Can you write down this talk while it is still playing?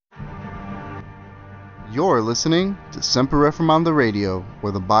You're listening to Semper Reformanda Radio,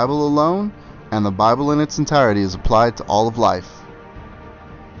 where the Bible alone and the Bible in its entirety is applied to all of life.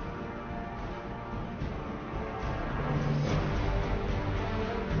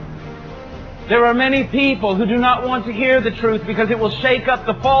 There are many people who do not want to hear the truth because it will shake up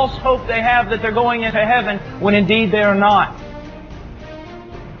the false hope they have that they're going into heaven when indeed they are not.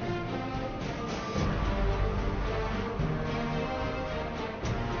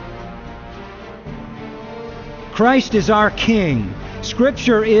 Christ is our King.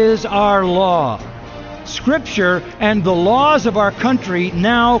 Scripture is our law. Scripture and the laws of our country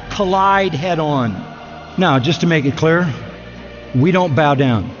now collide head-on. Now, just to make it clear, we don't bow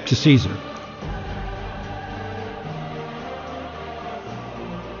down to Caesar.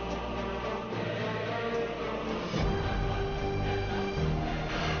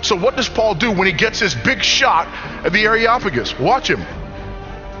 So what does Paul do when he gets his big shot at the Areopagus? Watch him.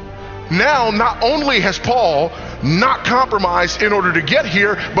 Now, not only has Paul not compromised in order to get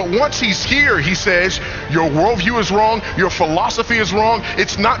here, but once he's here, he says, your worldview is wrong, your philosophy is wrong,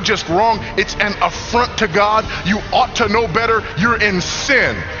 it's not just wrong, it's an affront to God, you ought to know better, you're in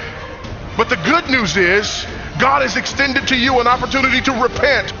sin. But the good news is, God has extended to you an opportunity to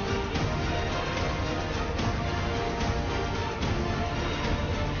repent.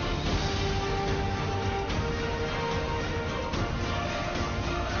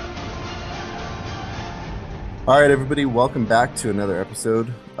 All right, everybody, welcome back to another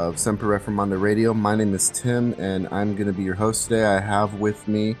episode of Semper Reformanda Radio. My name is Tim, and I'm going to be your host today. I have with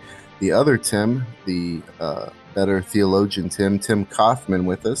me the other Tim, the better theologian Tim Kaufman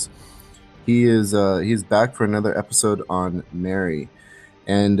with us. He's back for another episode on Mary.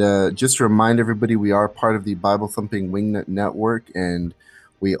 And just to remind everybody, we are part of the Bible Thumping Wingnut Network, and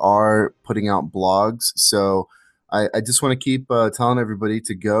we are putting out blogs. So I just want to keep telling everybody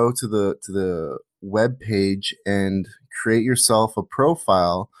to go to the web page and create yourself a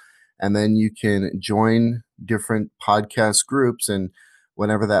profile, and then you can join different podcast groups, and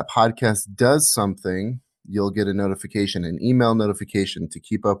whenever that podcast does something, you'll get a notification, an email notification, to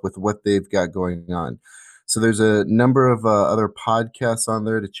keep up with what they've got going on. So there's a number of other podcasts on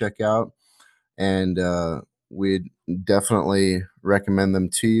there to check out, and we'd definitely recommend them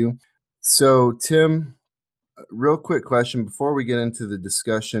to you. So Tim, real quick question before we get into the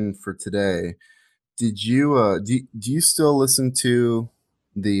discussion for today. Did you do you still listen to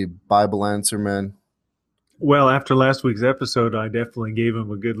the Bible Answer Man? Well, after last week's episode, I definitely gave him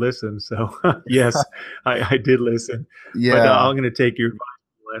a good listen. So yes, I did listen. Yeah, but I'm going to take your advice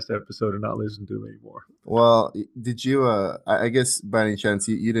from the last episode and not listen to it anymore. Well, did you? I guess by any chance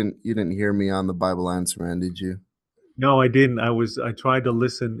you didn't hear me on the Bible Answer Man, did you? No, I didn't. I tried to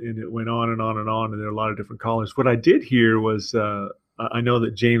listen, and it went on and on and on, and there are a lot of different callers. What I did hear was I know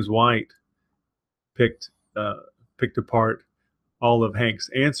that James White picked apart all of Hank's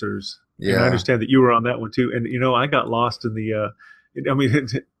answers. Yeah. And I understand that you were on that one too. And I got lost in the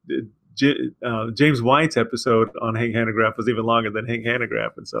James White's episode on Hank Hanegraaff was even longer than Hank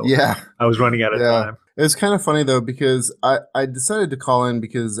Hanegraaff, and so I was running out of time. It's kind of funny though, because I decided to call in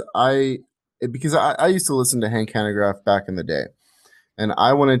because I used to listen to Hank Hanegraaff back in the day, and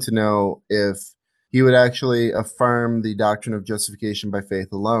I wanted to know if he would actually affirm the doctrine of justification by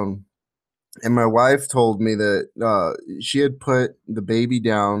faith alone. And my wife told me that she had put the baby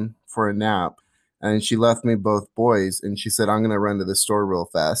down for a nap, and she left me both boys, and she said, I'm going to run to the store real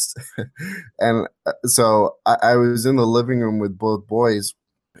fast. And so I was in the living room with both boys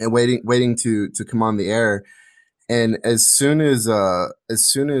and waiting to come on the air. And as soon as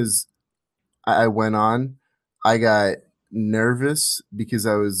I went on, I got nervous because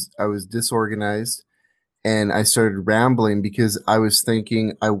I was disorganized. And I started rambling because I was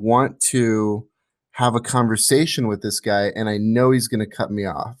thinking, I want to have a conversation with this guy, and I know he's going to cut me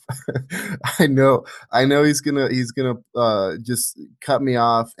off. I know he's gonna just cut me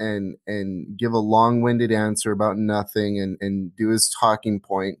off and give a long-winded answer about nothing and do his talking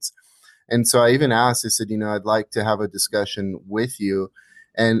points. And so I even asked, I said, I'd like to have a discussion with you.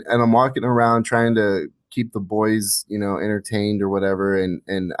 And I'm walking around trying to keep the boys, entertained or whatever.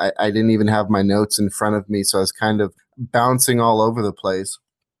 And I didn't even have my notes in front of me. So I was kind of bouncing all over the place.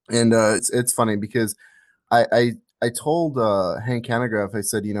 And it's funny because I told Hank Hanegraaff, I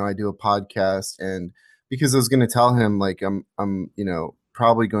said, I do a podcast, and because I was going to tell him, like, I'm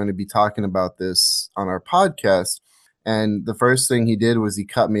probably going to be talking about this on our podcast. And the first thing he did was he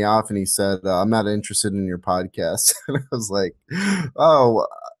cut me off and he said, I'm not interested in your podcast. And I was like, oh,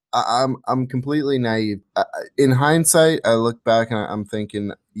 I'm completely naive. In hindsight, I look back and I'm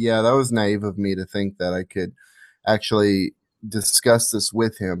thinking, yeah, that was naive of me to think that I could actually discuss this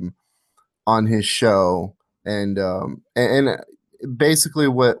with him. on his show, and basically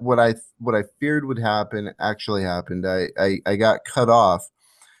what I feared would happen actually happened. I got cut off,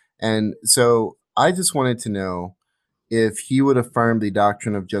 and so I just wanted to know if he would affirm the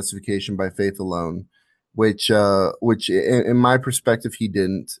doctrine of justification by faith alone, which in my perspective he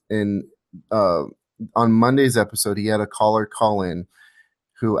didn't. And uh, on Monday's episode, he had a caller call in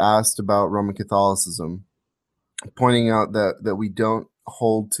who asked about Roman Catholicism, pointing out that we don't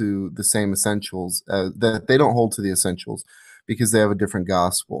hold to the same essentials, that they don't hold to the essentials because they have a different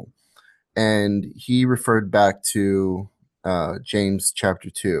gospel. And he referred back to James chapter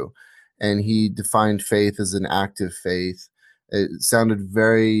 2, and he defined faith as an active faith. It sounded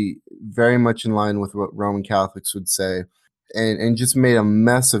very, very much in line with what Roman Catholics would say, and just made a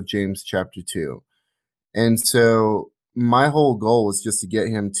mess of James chapter 2. And so my whole goal was just to get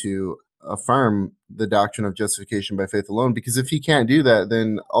him to affirm the doctrine of justification by faith alone, because if he can't do that,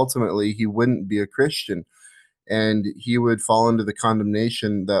 then ultimately he wouldn't be a Christian, and he would fall into the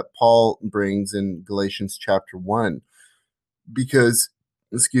condemnation that Paul brings in Galatians chapter 1, because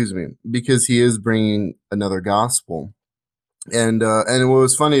because he is bringing another gospel. And what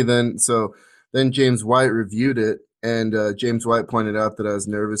was funny then, so then James White reviewed it, and James White pointed out that I was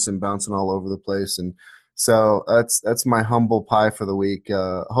nervous and bouncing all over the place. And so that's my humble pie for the week.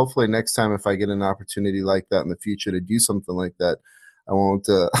 Hopefully next time, if I get an opportunity like that in the future to do something like that, I won't.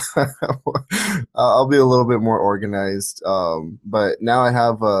 I'll be a little bit more organized. But now I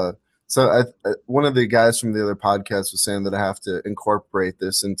have. One of the guys from the other podcast was saying that I have to incorporate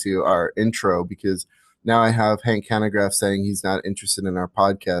this into our intro, because now I have Hank Hanegraaff saying he's not interested in our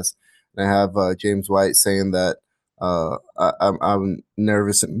podcast, and I have James White saying that I'm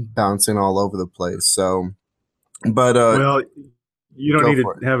nervous and bouncing all over the place. So, but Well, you don't go need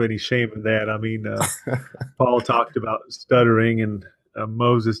for to have any shame in that. I mean, Paul talked about stuttering, and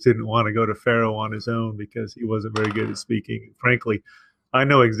Moses didn't want to go to Pharaoh on his own because he wasn't very good at speaking. Frankly, I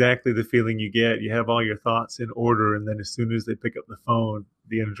know exactly the feeling you get. You have all your thoughts in order, and then as soon as they pick up the phone,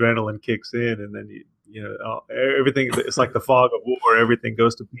 the adrenaline kicks in, and then everything. It's like the fog of war. Everything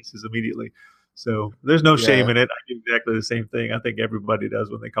goes to pieces immediately. So there's no shame Yeah. in it. I do exactly the same thing. I think everybody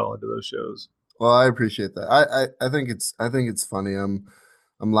does when they call into those shows. Well, I appreciate that. I think it's funny. I'm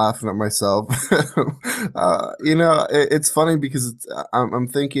laughing at myself. It's funny because I'm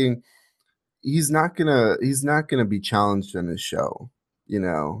thinking he's not gonna be challenged in his show,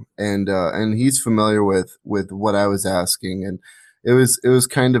 and he's familiar with what I was asking, and it was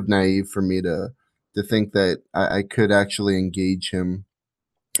kind of naive for me to think that I could actually engage him,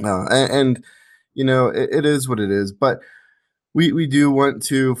 and it is what it is, but. We do want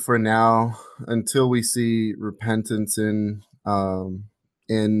to, for now, until we see repentance in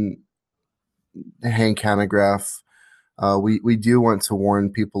Hank Hanegraaff, we do want to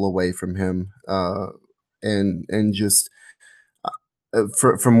warn people away from him, and just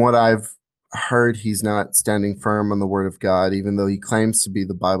from what I've heard, he's not standing firm on the Word of God, even though he claims to be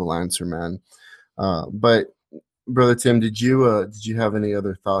the Bible answer man. But Brother Tim, did you have any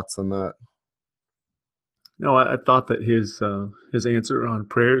other thoughts on that? No, I thought that his answer on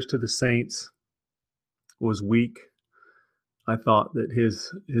prayers to the saints was weak. I thought that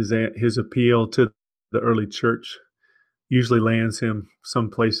his appeal to the early church usually lands him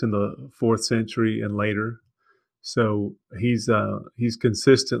someplace in the 4th century and later. So he's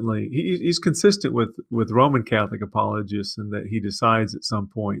consistent with Roman Catholic apologists, and that he decides at some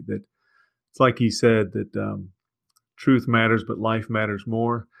point that it's like he said that truth matters, but life matters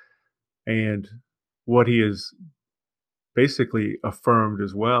more. And what he has basically affirmed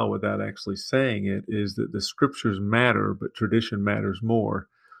as well, without actually saying it, is that the scriptures matter, but tradition matters more.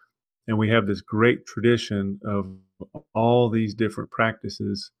 And we have this great tradition of all these different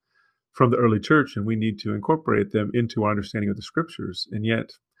practices from the early church, and we need to incorporate them into our understanding of the scriptures. And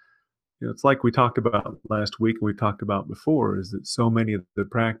yet, it's like we talked about last week and we talked about before, is that so many of the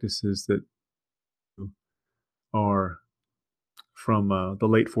practices that are from the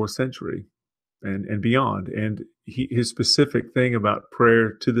late 4th century and beyond. And his specific thing about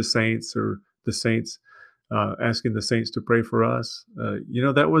prayer to the saints, or the saints, asking the saints to pray for us,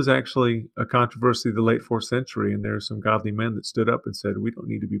 that was actually a controversy of the late 4th century. And there are some godly men that stood up and said, we don't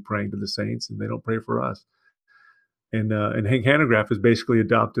need to be praying to the saints, and they don't pray for us. And Hank Hanegraaff has basically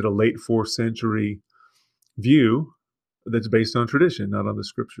adopted a late 4th century view that's based on tradition, not on the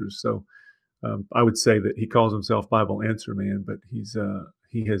scriptures. So I would say that he calls himself Bible answer man, but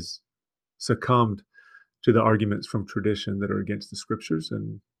he has succumbed to the arguments from tradition that are against the scriptures.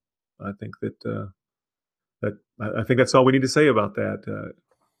 And I think that I think that's all we need to say about that.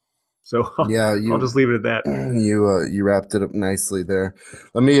 So Yeah, I'll just leave it at that. you wrapped it up nicely there.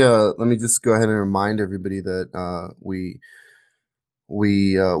 Let me just go ahead and remind everybody that we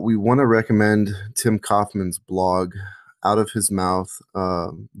want to recommend Tim Kaufman's blog, Out of His Mouth.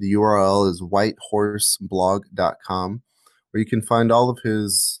 The URL is whitehorseblog.com, where you can find all of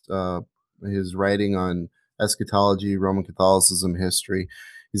his writing on eschatology, Roman Catholicism, history.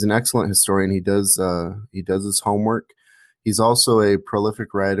 He's an excellent historian. He does his homework. He's also a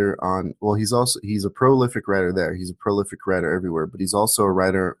prolific writer on. Well, he's a prolific writer there. He's a prolific writer everywhere, but he's also a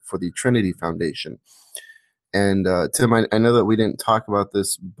writer for the Trinity Foundation. And Tim, I know that we didn't talk about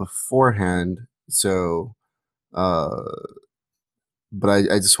this beforehand, so but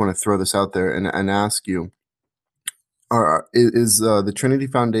I just want to throw this out there and ask you: is the Trinity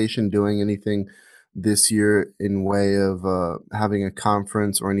Foundation doing anything this year in way of having a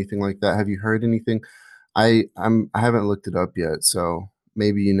conference or anything like that? Have you heard anything? I haven't looked it up yet, so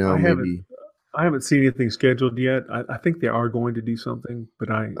maybe maybe. I haven't seen anything scheduled yet. I think they are going to do something, but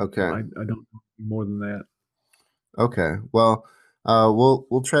Okay. I don't know more than that. Okay. Well,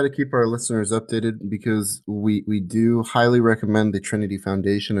 we'll try to keep our listeners updated because we do highly recommend the Trinity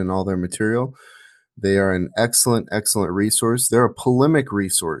Foundation and all their material. They are an excellent resource. They're a polemic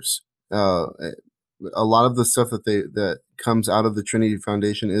resource. A lot of the stuff that comes out of the Trinity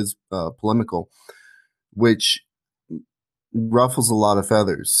Foundation is polemical, which ruffles a lot of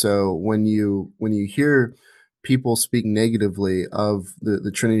feathers. So when you hear people speak negatively of the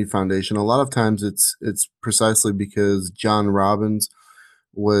Trinity Foundation, a lot of times it's precisely because John Robbins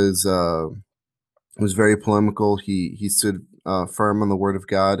was very polemical. He stood firm on the Word of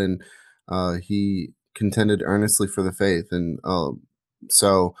God, and he contended earnestly for the faith. And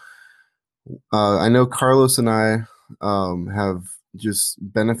so I know Carlos and I have just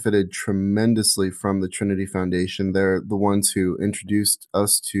benefited tremendously from the Trinity Foundation. They're the ones who introduced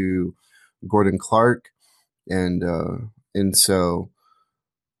us to Gordon Clark, and so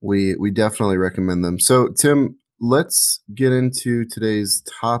we definitely recommend them. So Tim, let's get into today's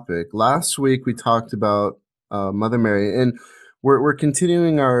topic. Last week we talked about Mother Mary, and we're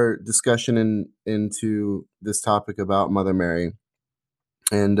continuing our discussion into this topic about Mother Mary.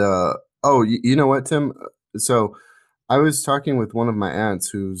 And you know what, Tim? So I was talking with one of my aunts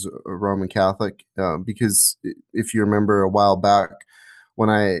who's a Roman Catholic, because if you remember a while back, when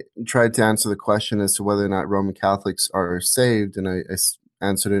I tried to answer the question as to whether or not Roman Catholics are saved, and I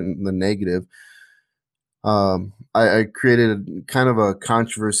answered it in the negative, I created kind of a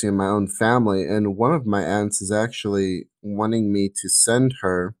controversy in my own family, and one of my aunts is actually wanting me to send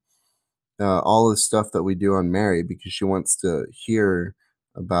her all the stuff that we do on Mary because she wants to hear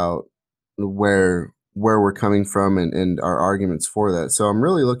about where we're coming from and our arguments for that. So I'm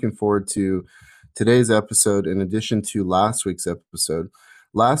really looking forward to today's episode in addition to last week's episode.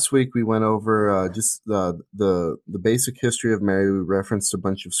 Last week we went over just the basic history of Mary. We referenced a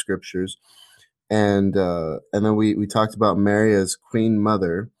bunch of scriptures, and then we talked about Mary as Queen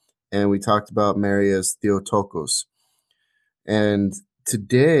Mother, and we talked about Mary as Theotokos. And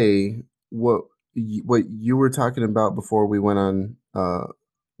today, what you were talking about before we went on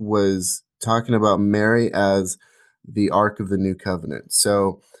was talking about Mary as the Ark of the New Covenant.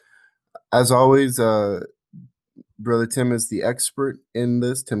 So, as always, Brother Tim is the expert in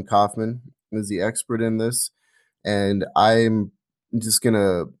this. Tim Kaufman is the expert in this, and I'm just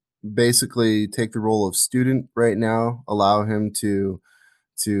gonna basically take the role of student right now. Allow him to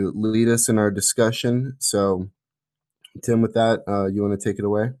lead us in our discussion. So, Tim, with that, you want to take it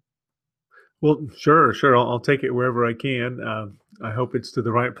away? Well, sure. I'll take it wherever I can. I hope it's to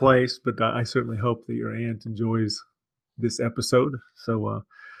the right place, but I certainly hope that your aunt enjoys this episode. So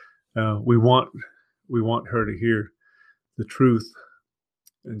we want her to hear the truth,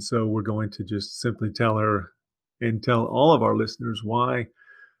 and so we're going to just simply tell her and tell all of our listeners why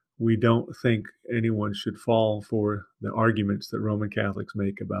we don't think anyone should fall for the arguments that Roman Catholics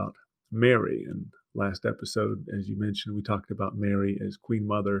make about Mary. And last episode, as you mentioned, we talked about Mary as Queen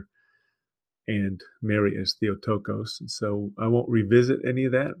Mother and Mary as Theotokos. And so I won't revisit any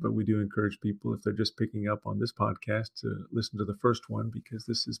of that, but we do encourage people, if they're just picking up on this podcast, to listen to the first one, because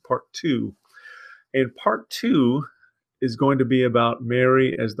this is part 2. And part 2 is going to be about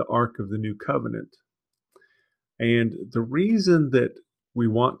Mary as the Ark of the New Covenant. And the reason that we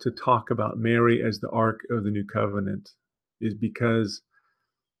want to talk about Mary as the Ark of the New Covenant is because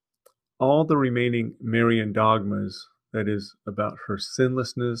all the remaining Marian dogmas, that is, about her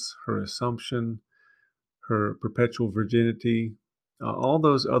sinlessness, her assumption, her perpetual virginity, all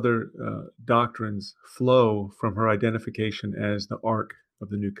those other doctrines flow from her identification as the Ark of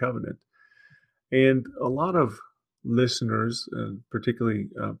the New Covenant. And a lot of listeners, particularly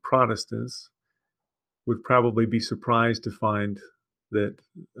Protestants, would probably be surprised to find that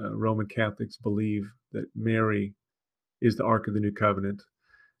Roman Catholics believe that Mary is the Ark of the New Covenant,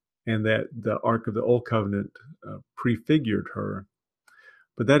 and that the Ark of the Old Covenant prefigured her.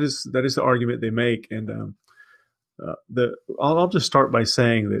 But that is the argument they make, and I'll just start by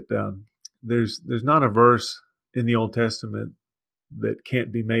saying that there's not a verse in the Old Testament that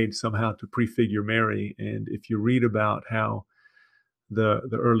can't be made somehow to prefigure Mary. And if you read about how the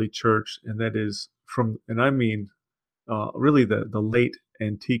early church, and that is and I mean really the late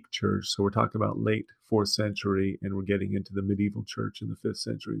antique church, so we're talking about late 4th century, and we're getting into the medieval church in the 5th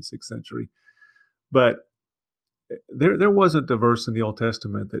century and 6th century. But there wasn't a verse in the Old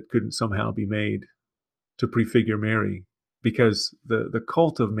Testament that couldn't somehow be made to prefigure Mary, because the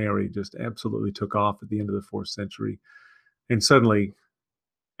cult of Mary just absolutely took off at the end of the 4th century. And suddenly,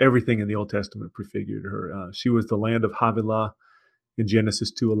 everything in the Old Testament prefigured her. She was the land of Havilah in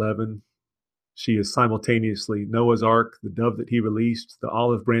Genesis 2:11. She is simultaneously Noah's Ark, the dove that he released, the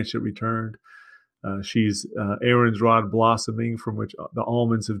olive branch that returned. She's Aaron's rod blossoming, from which the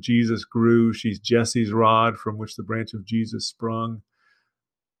almonds of Jesus grew. She's Jesse's rod, from which the branch of Jesus sprung.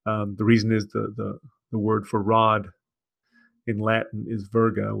 The reason is the word for rod in Latin is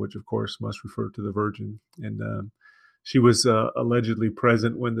virga, which of course must refer to the Virgin. And she was allegedly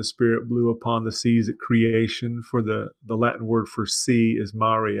present when the Spirit blew upon the seas at creation, for the Latin word for sea is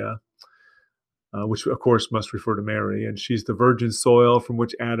Maria, which of course must refer to Mary. And she's the virgin soil from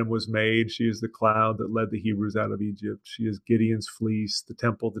which Adam was made. She is the cloud that led the Hebrews out of Egypt. She is Gideon's fleece, the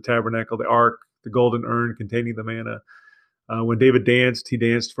temple, the tabernacle, the ark, the golden urn containing the manna. When David danced, he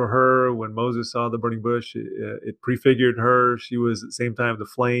danced for her. When Moses saw the burning bush, it prefigured her. She was at the same time the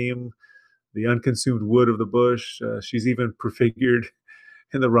flame, the unconsumed wood of the bush. She's even prefigured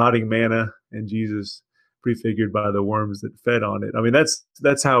in the rotting manna, and Jesus prefigured by the worms that fed on it. I mean,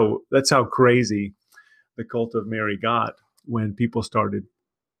 that's how crazy the cult of Mary got when people started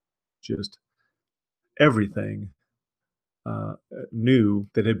just everything new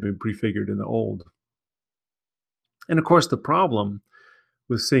that had been prefigured in the old. And of course, the problem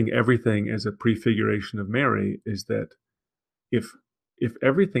with seeing everything as a prefiguration of Mary is that if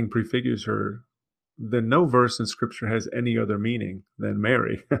everything prefigures her, then no verse in Scripture has any other meaning than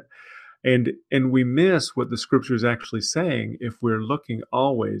Mary. and we miss what the Scripture is actually saying if we're looking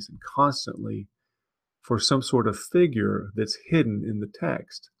always and constantly for some sort of figure that's hidden in the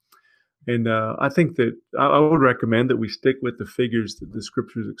text. And I think that I would recommend that we stick with the figures that the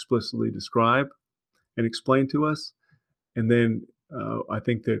Scriptures explicitly describe and explain to us. And then I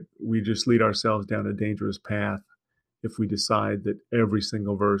think that we just lead ourselves down a dangerous path if we decide that every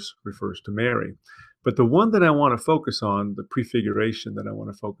single verse refers to Mary. But the one that I want to focus on, the prefiguration that I want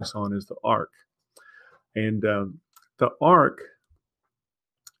to focus on, is the ark. And the ark,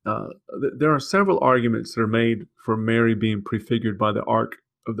 there are several arguments that are made for Mary being prefigured by the ark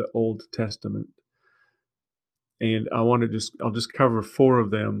of the Old Testament. And I'll just cover 4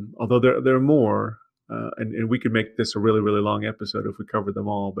 of them, although there are more. And we could make this a really, really long episode if we covered them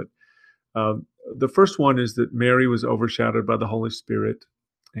all. But the first one is that Mary was overshadowed by the Holy Spirit,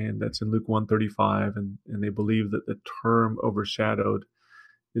 and that's in Luke 1:35. And they believe that the term overshadowed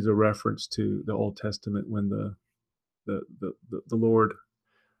is a reference to the Old Testament when the Lord,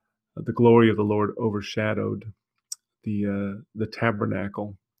 the glory of the Lord overshadowed the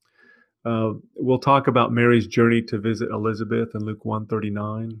tabernacle. We'll talk about Mary's journey to visit Elizabeth in Luke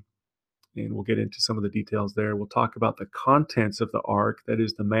 1:39. And we'll get into some of the details there. We'll talk about the contents of the ark, that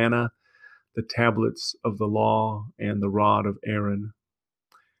is the manna, the tablets of the law, and the rod of Aaron.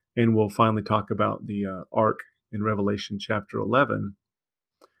 And we'll finally talk about the ark in Revelation chapter 11.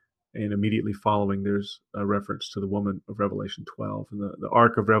 And immediately following, there's a reference to the woman of Revelation 12. And the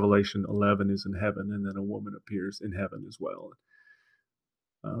ark of Revelation 11 is in heaven, and then a woman appears in heaven as well.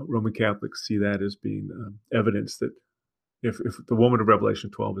 Roman Catholics see that as being evidence that if the woman of Revelation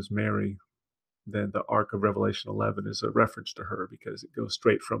 12 is Mary, then the ark of Revelation 11 is a reference to her, because it goes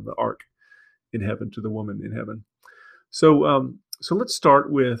straight from the ark in heaven to the woman in heaven. So let's start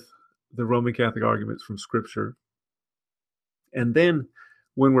with the Roman Catholic arguments from Scripture. And then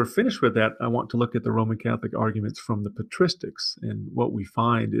when we're finished with that, I want to look at the Roman Catholic arguments from the patristics. And what we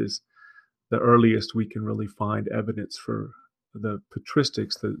find is the earliest we can really find evidence for the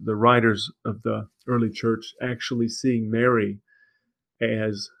patristics, the writers of the early church, actually seeing Mary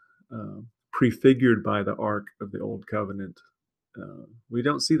as prefigured by the Ark of the Old Covenant. We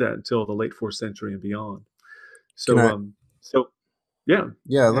don't see that until the late 4th century and beyond. So, Let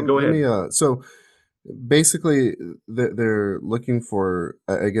go ahead. me, so Basically, they're looking for,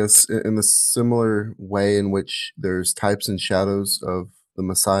 I guess, in the similar way in which there's types and shadows of the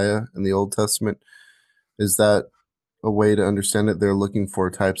Messiah in the Old Testament. Is that a way to understand it? They're looking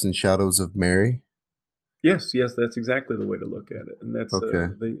for types and shadows of Mary. Yes, yes, that's exactly the way to look at it, and that's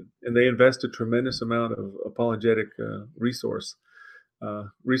Okay. they invest a tremendous amount of apologetic resources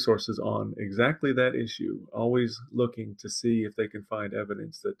on exactly that issue, always looking to see if they can find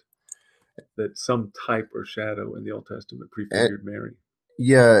evidence that some type or shadow in the Old Testament prefigured Mary.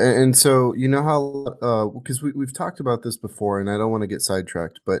 Yeah, and so you know how because we've talked about this before, and I don't want to get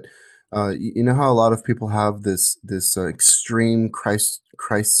sidetracked, but you know how a lot of people have this extreme Christ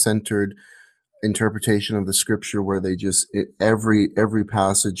centered interpretation of the scripture where they just every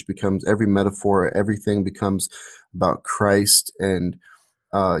passage becomes every metaphor, everything becomes about Christ, and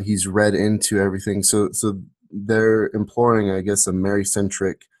he's read into everything. So they're imploring, I guess, a Mary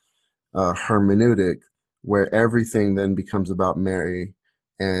centric hermeneutic where everything then becomes about Mary,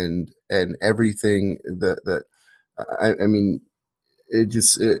 and everything that I mean it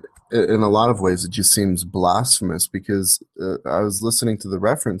just in a lot of ways it just seems blasphemous because I was listening to the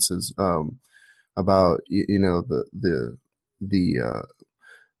references about you know the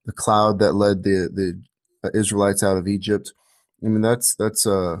the cloud that led the Israelites out of Egypt. I mean that's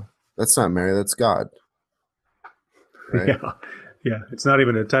not Mary, that's God, right? Yeah, yeah. It's not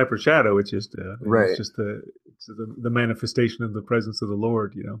even a type or shadow. It's just it's Right, just the manifestation of the presence of the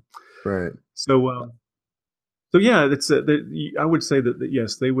Lord. You know. right. So so yeah, I would say that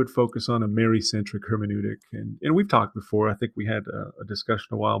yes, they would focus on a Mary centric hermeneutic, and we've talked before. I think we had a discussion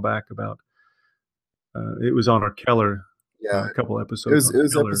a while back about it was on our Keller, Yeah, a couple it episodes was on it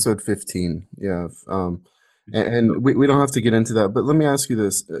was Keller. episode 15. Yeah. So, And we don't have to get into that, but let me ask you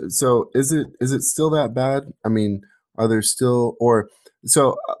this. So is it still that bad? I mean, are there still or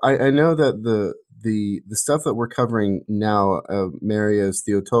so I know that the stuff that we're covering now, Mary as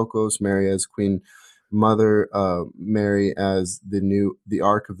Theotokos, Mary as Queen Mother, Mary as the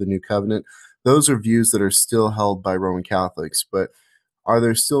Ark of the New Covenant, those are views that are still held by Roman Catholics, but are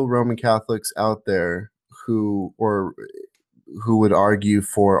there still Roman Catholics out there who would argue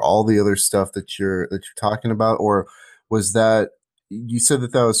for all the other stuff that you're talking about, or was that you said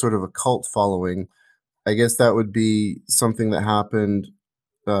that was sort of a cult following? I guess that would be something that happened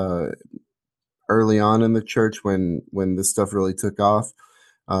uh, early on in the church when this stuff really took off.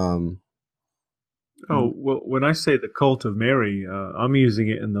 Um, oh well, when I say the cult of Mary, I'm using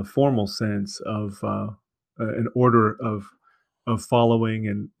it in the formal sense of an order of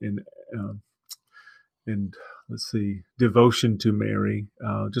following um, and let's see, devotion to Mary.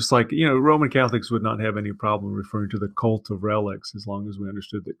 Just like Roman Catholics would not have any problem referring to the cult of relics as long as we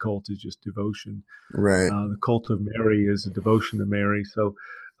understood that cult is just devotion. right. The cult of Mary is a devotion to Mary. So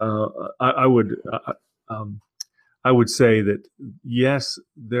uh, I would. I would say that yes,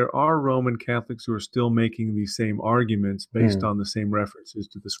 there are Roman Catholics who are still making these same arguments based Hmm. on the same references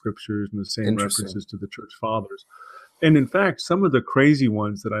to the scriptures and the same Interesting. references to the church fathers. And in fact, some of the crazy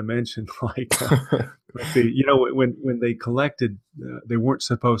ones that I mentioned, like when they collected, they weren't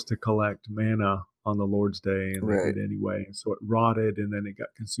supposed to collect manna on the Lord's day, and they Right. did anyway, and so it rotted, and then it got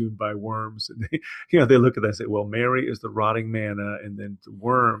consumed by worms. And they look at that and say, well, Mary is the rotting manna, and then the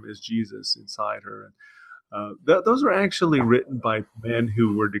worm is Jesus inside her. And those are actually written by men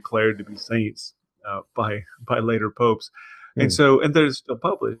who were declared to be saints by later popes, and Hmm. so they're still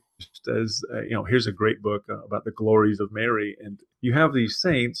published as here's a great book about the glories of Mary, and you have these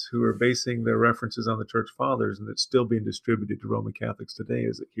saints who are basing their references on the church fathers, and it's still being distributed to Roman Catholics today.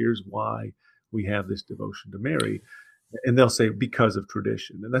 Is that here's why we have this devotion to Mary, and they'll say because of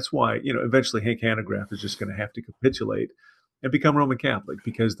tradition, and that's why eventually Hank Hanegraaff is just going to have to capitulate and become Roman Catholic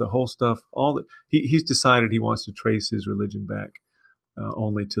because the whole stuff, he's decided he wants to trace his religion back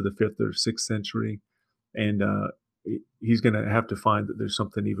only to the 5th or 6th century, and he's going to have to find that there's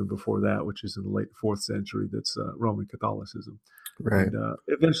something even before that, which is in the late 4th century, that's Roman Catholicism, Right. and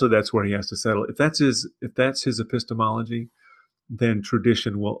eventually that's where he has to settle. If that's his epistemology, then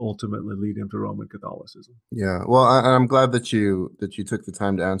tradition will ultimately lead him to Roman Catholicism. Yeah. Well, I'm glad that you took the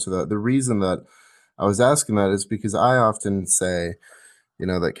time to answer that. The reason that I was asking that is because I often say,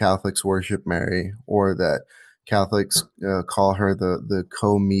 that Catholics worship Mary, or that Catholics call her the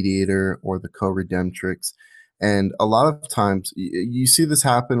co-mediator or the co-redemptrix, and a lot of times you see this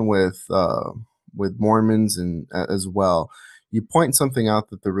happen with Mormons and as well. You point something out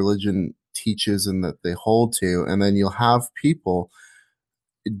that the religion teaches and that they hold to, and then you'll have people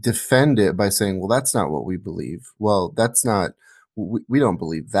defend it by saying, "Well, that's not what we believe. Well, that's not we don't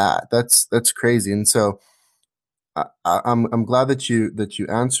believe that. That's crazy." And so I'm glad that you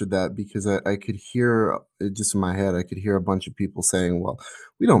answered that, because I could hear it just in my head. I could hear a bunch of people saying, "Well,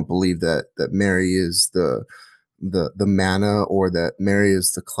 we don't believe that Mary is the manna, or that Mary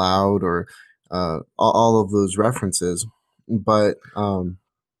is the cloud, or all of those references." But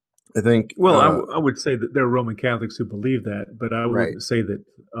I think Well, I would say that there are Roman Catholics who believe that, but I right, wouldn't say that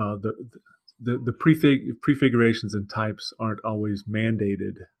the prefigurations and types aren't always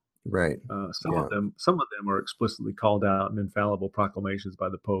mandated. right, Some yeah, of them are explicitly called out in infallible proclamations by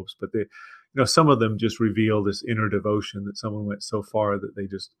the popes, but some of them just reveal this inner devotion that someone went so far that they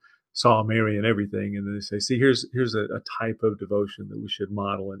just saw Mary and everything, and then they say, "See, here's a type of devotion that we should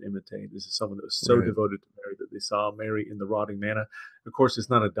model and imitate." This is someone that was so right, devoted to Mary that they saw Mary in the rotting manna. Of course, it's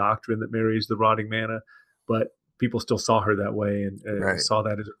not a doctrine that Mary is the rotting manna, but people still saw her that way and right, saw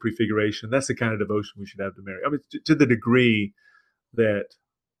that as a prefiguration. That's the kind of devotion we should have to Mary. I mean, to the degree that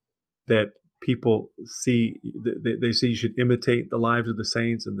that people see they say you should imitate the lives of the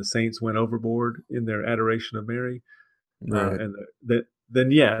saints, and the saints went overboard in their adoration of Mary, right, and that then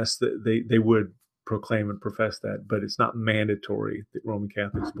yes, they would proclaim and profess that, but it's not mandatory that Roman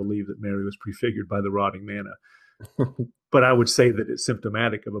Catholics believe that Mary was prefigured by the rotting manna. But I would say that it's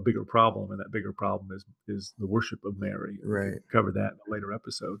symptomatic of a bigger problem, and that bigger problem is the worship of Mary. We right, could cover that in a later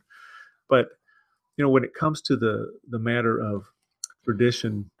episode. But when it comes to the matter of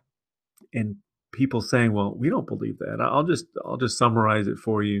tradition and people saying, "Well, we don't believe that," I'll just summarize it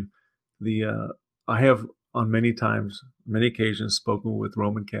for you. I have on many occasions, spoken with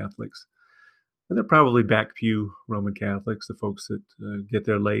Roman Catholics, and they're probably back pew Roman Catholics, the folks that get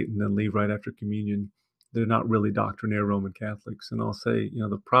there late and then leave right after communion. They're not really doctrinaire Roman Catholics, and I'll say,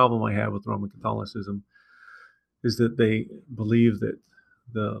 the problem I have with Roman Catholicism is that they believe that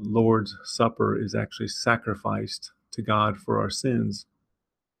the Lord's Supper is actually sacrificed to God for our sins.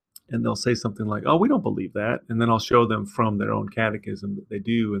 And they'll say something like, "Oh, we don't believe that." And then I'll show them from their own catechism that they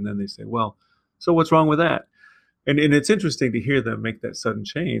do. And then they say, "Well, so what's wrong with that?" And it's interesting to hear them make that sudden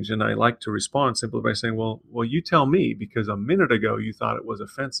change. And I like to respond simply by saying, well, you tell me, because a minute ago you thought it was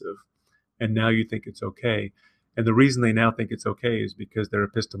offensive, and now you think it's okay. And the reason they now think it's okay is because their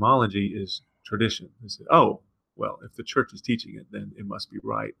epistemology is tradition. They say, "Oh, well, if the church is teaching it, then it must be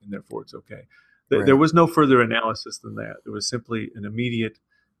right, and therefore it's okay." There right, was no further analysis than that. There was simply an immediate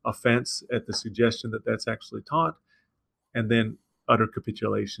offense at the suggestion that that's actually taught, and then utter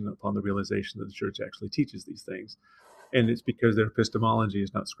capitulation upon the realization that the church actually teaches these things. And it's because their epistemology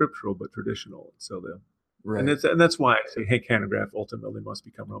is not scriptural but traditional. So and right, that's why I say Hank Hanegraaff ultimately must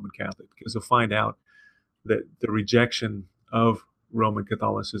become Roman Catholic, because he'll find out that the rejection of Roman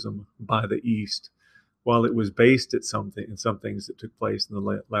Catholicism by the East, while it was based at some things that took place in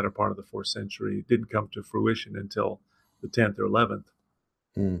the latter part of the 4th century, it didn't come to fruition until the 10th or 11th.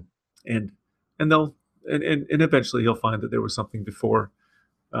 mm, And they'll and eventually he'll find that there was something before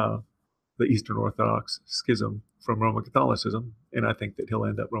the Eastern Orthodox schism from Roman Catholicism, and I think that he'll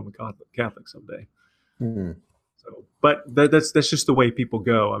end up Roman Catholic someday. mm, So, but that's just the way people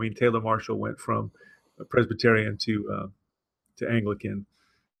go. I mean, Taylor Marshall went from a Presbyterian to Anglican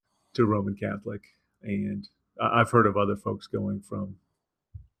to Roman Catholic, and I've heard of other folks going from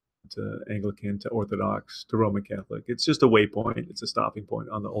to Anglican to Orthodox to Roman Catholic. It's just a waypoint. It's a stopping point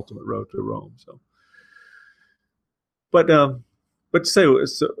on the ultimate road to Rome. So, but so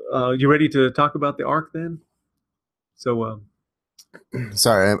you ready to talk about the Ark then? So,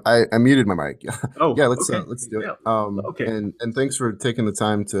 sorry, I muted my mic. oh, Yeah, okay, let's do it. yeah, okay. And thanks for taking the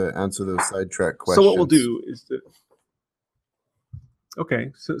time to answer those sidetrack So questions. what we'll do is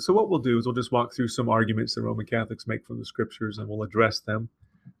so what we'll do is we'll just walk through some arguments that Roman Catholics make from the Scriptures, and we'll address them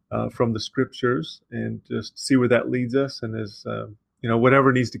from the Scriptures, and just see where that leads us. And as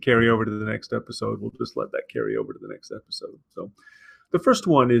whatever needs to carry over to the next episode, we'll just let that carry over to the next episode. So the first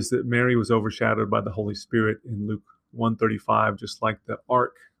one is that Mary was overshadowed by the Holy Spirit in Luke 1:35, just like the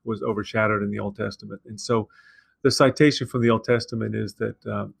Ark was overshadowed in the Old Testament. And so the citation from the Old Testament is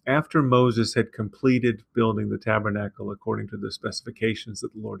that after Moses had completed building the tabernacle according to the specifications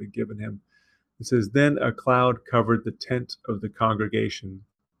that the Lord had given him, it says, "Then a cloud covered the tent of the congregation,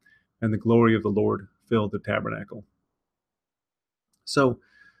 and the glory of the Lord filled the tabernacle." So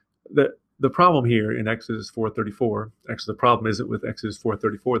the problem here in Exodus 4:34, actually the problem isn't with Exodus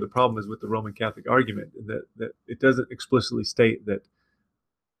 4:34, the problem is with the Roman Catholic argument that it doesn't explicitly state that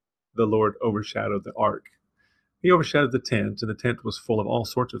the Lord overshadowed the ark. He overshadowed the tent, and the tent was full of all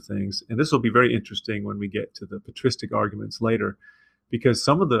sorts of things. And this will be very interesting when we get to the patristic arguments later, because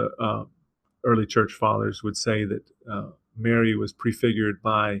some of the early church fathers would say that Mary was prefigured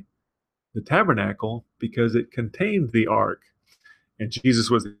by the tabernacle because it contained the ark, and Jesus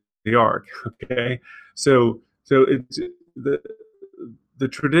was the ark. Okay, so So it's the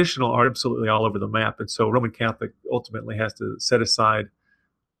traditional are absolutely all over the map, and so Roman Catholic ultimately has to set aside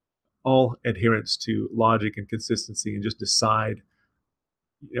all adherence to logic and consistency and just decide,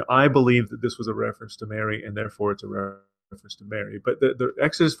 I believe that this was a reference to Mary, and therefore it's a reference to Mary. But the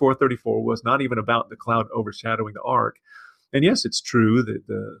Exodus 4:34 was not even about the cloud overshadowing the ark. And yes, it's true that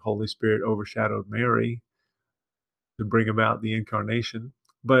the Holy Spirit overshadowed Mary to bring about the incarnation,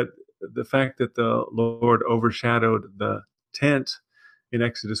 but the fact that the Lord overshadowed the tent in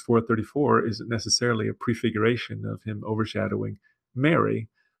Exodus 4:34 isn't necessarily a prefiguration of him overshadowing Mary,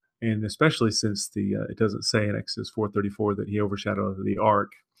 and especially since it doesn't say in Exodus 4:34 that he overshadowed the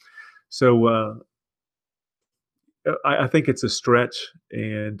ark. So I think it's a stretch,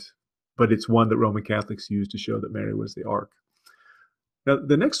 but it's one that Roman Catholics use to show that Mary was the ark. Now,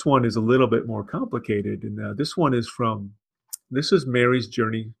 the next one is a little bit more complicated, and this is Mary's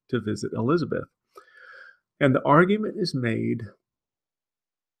journey to visit Elizabeth. And the argument is made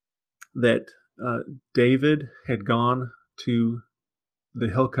that David had gone to the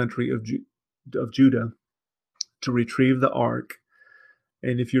hill country of Judah to retrieve the ark.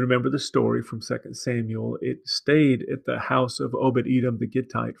 And if you remember the story from 2 Samuel, it stayed at the house of Obed-Edom the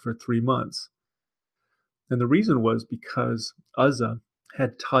Gittite for 3 months. And the reason was because Uzzah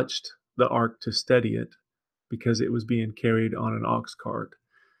had touched the ark to steady it because it was being carried on an ox cart.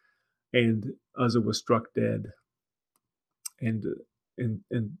 And Uzzah was struck dead. And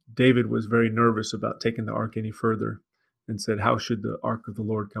David was very nervous about taking the ark any further and said, "How should the ark of the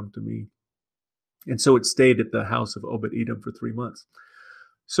Lord come to me?" And so it stayed at the house of Obed-Edom for 3 months.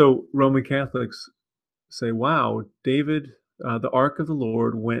 So Roman Catholics say, wow, David, the ark of the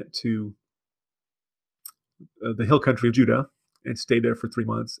Lord went to the hill country of Judah and stayed there for 3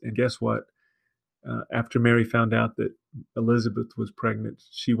 months. And guess what? After Mary found out that Elizabeth was pregnant,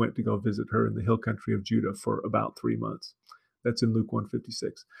 she went to go visit her in the hill country of Judah for about 3 months. That's in Luke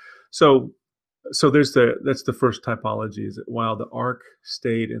 1:56. So that's the first typology, is that while the ark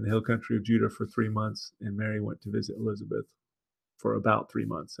stayed in the hill country of Judah for 3 months, and Mary went to visit Elizabeth for about 3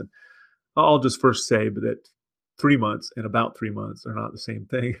 months. And I'll just first say that 3 months and about 3 months are not the same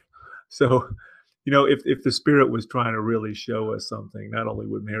thing. So, if the Spirit was trying to really show us something, not only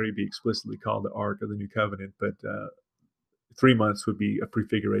would Mary be explicitly called the Ark of the New Covenant, but 3 months would be a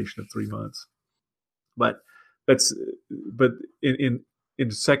prefiguration of 3 months. But in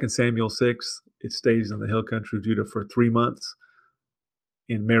 2 Samuel 6, it stays in the hill country of Judah for 3 months,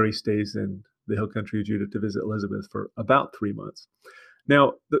 and Mary stays in the hill country of Judah to visit Elizabeth for about 3 months.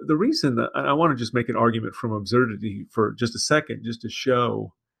 Now, the reason that I want to just make an argument from absurdity for just a second, just to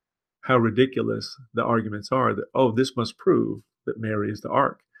show how ridiculous the arguments are, that, this must prove that Mary is the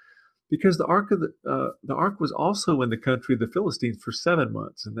ark. Because the ark was also in the country of the Philistines for 7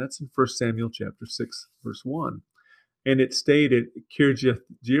 months, and that's in 1 Samuel chapter 6, verse 1. And it stayed at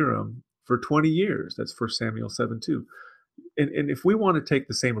Kirjath-jearim for 20 years. That's 1 Samuel 7:2. And if we want to take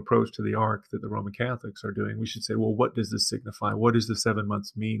the same approach to the ark that the Roman Catholics are doing, we should say, well, what does this signify? What does the 7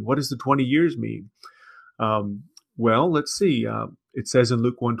 months mean? What does the 20 years mean? Well, let's see. It says in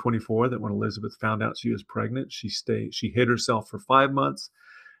Luke 1:24 that when Elizabeth found out she was pregnant, she hid herself for 5 months.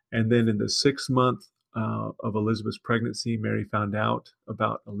 And then in the 6th month of Elizabeth's pregnancy, Mary found out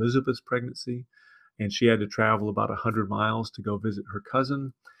about Elizabeth's pregnancy, and she had to travel about 100 miles to go visit her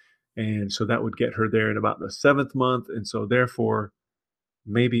cousin. And so that would get her there in about the 7th month. And so therefore,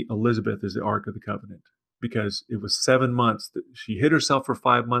 maybe Elizabeth is the Ark of the Covenant, because it was 7 months that she hid herself for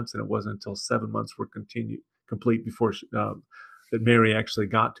 5 months, and it wasn't until 7 months were complete before that Mary actually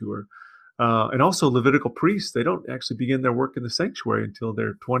got to her. And also Levitical priests, they don't actually begin their work in the sanctuary until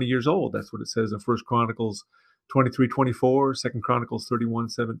they're 20 years old. That's what it says in 1 Chronicles 23:24, 2 Chronicles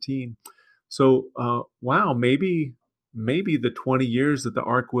 31:17. So, wow, maybe the 20 years that the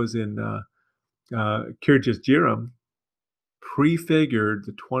ark was in Kirjath-jearim prefigured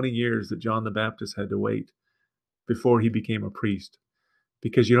the 20 years that John the Baptist had to wait before he became a priest.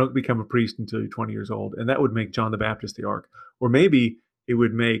 Because you don't become a priest until you're 20 years old. And that would make John the Baptist the ark. Or maybe it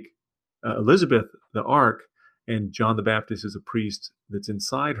would make Elizabeth the ark, and John the Baptist is a priest that's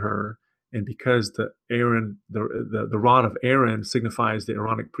inside her. And because the rod of Aaron signifies the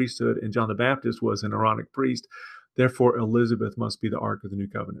Aaronic priesthood, and John the Baptist was an Aaronic priest, therefore Elizabeth must be the Ark of the New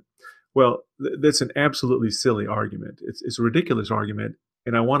Covenant. Well, that's an absolutely silly argument. It's a ridiculous argument,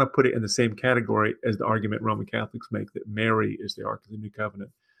 and I want to put it in the same category as the argument Roman Catholics make that Mary is the Ark of the New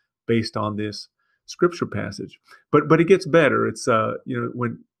Covenant, based on this scripture passage. But it gets better. It's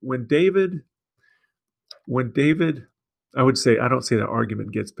when David, I would say, I don't say the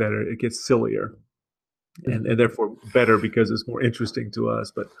argument gets better. It gets sillier, and therefore better because it's more interesting to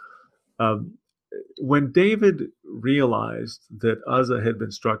us. But when David realized that Uzzah had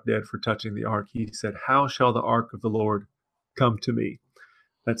been struck dead for touching the ark, he said, "How shall the ark of the Lord come to me?"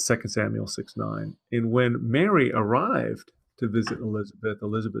 That's 2 Samuel 6:9. And when Mary arrived to visit Elizabeth,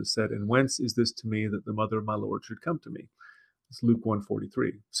 Elizabeth said, "And whence is this to me that the mother of my Lord should come to me?" It's Luke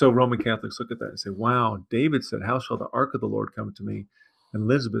 1:43. So Roman Catholics look at that and say, wow, David said, "How shall the ark of the Lord come to me?" And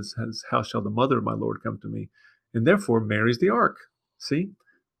Elizabeth says, "How shall the mother of my Lord come to me?" And therefore Mary's the ark. See?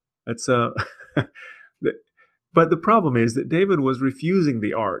 That's but the problem is that David was refusing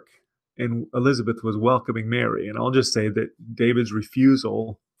the ark and Elizabeth was welcoming Mary. And I'll just say that David's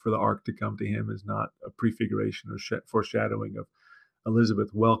refusal for the ark to come to him is not a prefiguration or foreshadowing of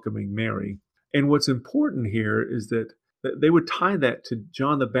Elizabeth welcoming Mary. And what's important here is that they would tie that to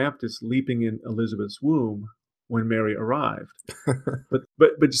John the Baptist leaping in Elizabeth's womb when Mary arrived. but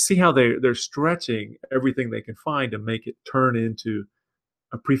you see how they're stretching everything they can find to make it turn into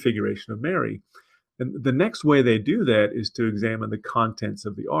a prefiguration of Mary. And the next way they do that is to examine the contents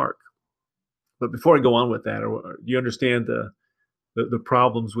of the ark. But before I go on with that, do you understand the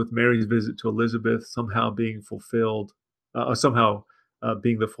problems with Mary's visit to Elizabeth somehow being fulfilled,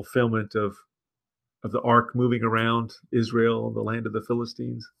 being the fulfillment of the ark moving around Israel and the land of the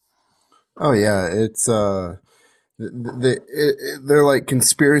Philistines? Oh yeah, it's they're like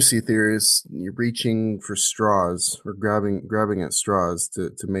conspiracy theorists reaching for straws or grabbing at straws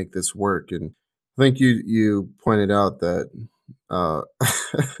to make this work. And I think you pointed out that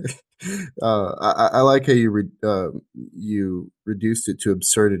I like how you reduced it to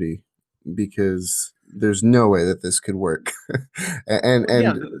absurdity, because there's no way that this could work, and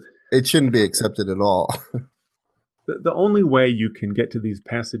Yeah, it shouldn't be accepted at all. the only way you can get to these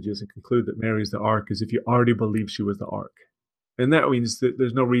passages and conclude that Mary's the ark is if you already believe she was the ark. And that means that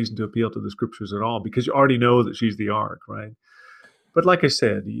there's no reason to appeal to the scriptures at all, because you already know that she's the ark, right? But like I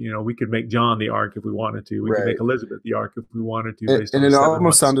said, we could make John the ark if we wanted to. We could make Elizabeth the ark if we wanted to. And it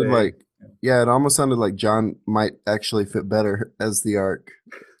almost sounded like, it almost sounded like John might actually fit better as the ark,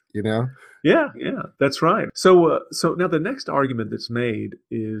 Yeah, that's right. So now the next argument that's made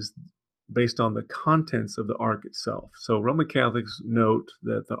is based on the contents of the ark itself. So Roman Catholics note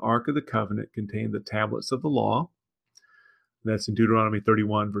that the Ark of the Covenant contained the tablets of the law. That's in Deuteronomy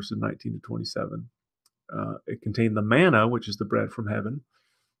 31, verses 19 to 27. It contained the manna, which is the bread from heaven.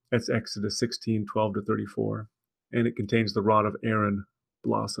 That's Exodus 16, 12 to 34. And it contains the rod of Aaron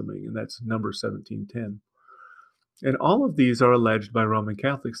blossoming, and that's Numbers 17, 10. And all of these are alleged by Roman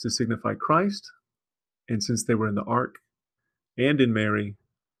Catholics to signify Christ. And since they were in the ark and in Mary,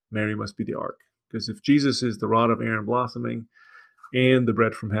 Mary must be the ark. Because if Jesus is the rod of Aaron blossoming and the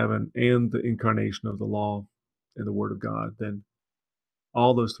bread from heaven and the incarnation of the law and the word of God, then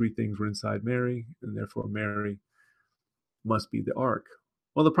all those three things were inside Mary, and therefore Mary must be the ark.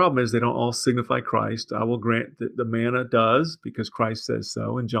 Well, the problem is they don't all signify Christ. I will grant that the manna does, because Christ says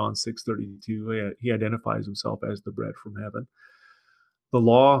so. In John 6:32, he identifies himself as the bread from heaven. The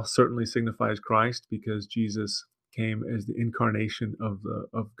law certainly signifies Christ, because Jesus came as the incarnation of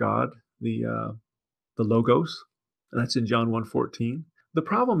God, the Logos. And that's in John 1:14. The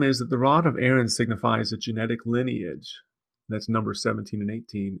problem is that the rod of Aaron signifies a genetic lineage. That's Numbers 17 and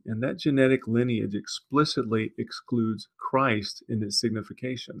 18. And that genetic lineage explicitly excludes Christ in its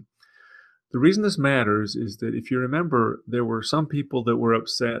signification. The reason this matters is that if you remember, there were some people that were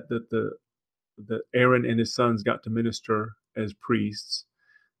upset that Aaron and his sons got to minister as priests.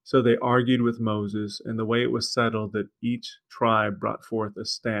 So they argued with Moses, and the way it was settled that each tribe brought forth a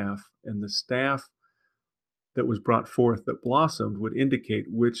staff, and the staff that was brought forth that blossomed would indicate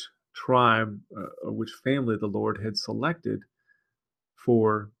which tribe or which family the Lord had selected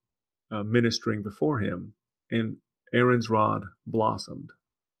for ministering before him. And Aaron's rod blossomed.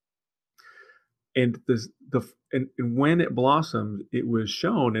 And when it blossomed, it was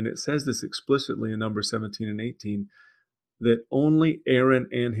shown, and it says this explicitly in Numbers 17 and 18, that only Aaron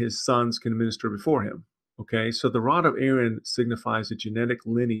and his sons can minister before him. Okay, so the rod of Aaron signifies a genetic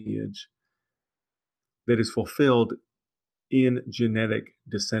lineage that is fulfilled in genetic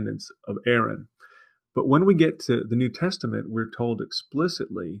descendants of Aaron. But when we get to the New Testament, we're told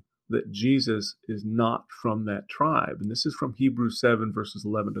explicitly that Jesus is not from that tribe. And this is from Hebrews 7, verses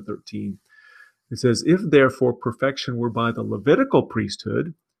 11 to 13. It says, "If therefore perfection were by the Levitical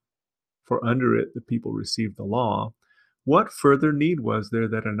priesthood, for under it the people received the law, what further need was there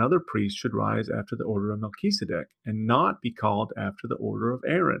that another priest should rise after the order of Melchizedek, and not be called after the order of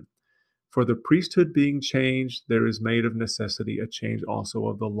Aaron? For the priesthood being changed, there is made of necessity a change also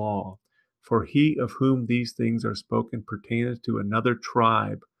of the law. For he of whom these things are spoken pertaineth to another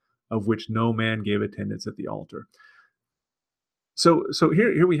tribe, of which no man gave attendance at the altar." So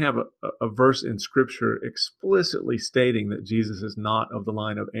here we have a verse in Scripture explicitly stating that Jesus is not of the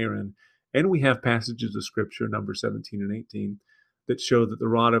line of Aaron, and we have passages of Scripture, Numbers 17 and 18, that show that the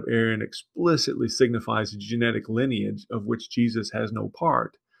rod of Aaron explicitly signifies a genetic lineage of which Jesus has no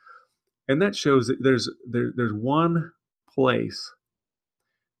part, and that shows that there's one place,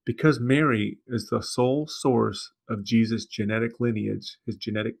 because Mary is the sole source of Jesus' genetic lineage, his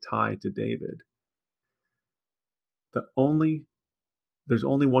genetic tie to David. There's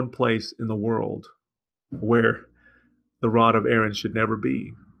only one place in the world where the rod of Aaron should never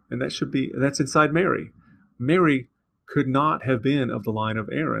be, and that's inside Mary. Mary could not have been of the line of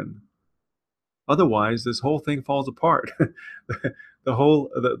Aaron. Otherwise, this whole thing falls apart. the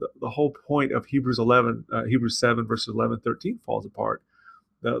whole point of Hebrews 7 verses 11, 13 falls apart.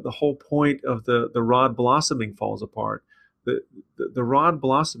 The whole point of the rod blossoming falls apart. The rod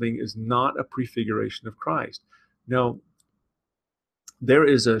blossoming is not a prefiguration of Christ. Now, there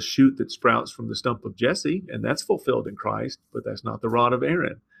is a shoot that sprouts from the stump of Jesse, and that's fulfilled in Christ, but that's not the rod of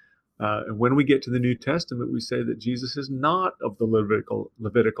Aaron. And when we get to the New Testament, we say that Jesus is not of the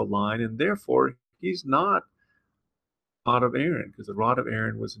Levitical line, and therefore he's not the rod of Aaron, because the rod of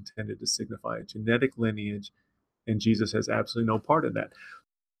Aaron was intended to signify a genetic lineage, and Jesus has absolutely no part in that.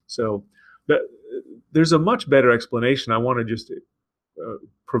 So there's a much better explanation. I want to just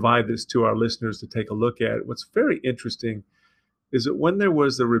provide this to our listeners to take a look at. What's very interesting is that when there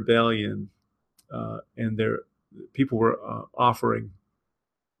was the rebellion and people were offering,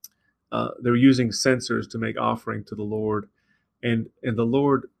 they were using censers to make offering to the Lord, and the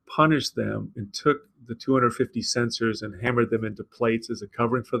Lord punished them and took the 250 censers and hammered them into plates as a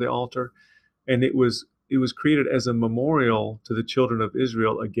covering for the altar, and it was created as a memorial to the children of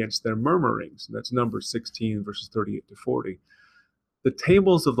Israel against their murmurings. And that's Numbers 16 verses 38 to 40. The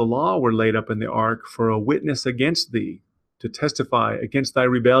tables of the law were laid up in the ark for a witness against thee, to testify against thy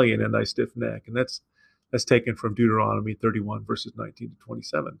rebellion and thy stiff neck. And that's taken from Deuteronomy 31 verses 19 to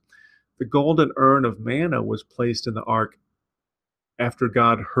 27. The golden urn of manna was placed in the ark after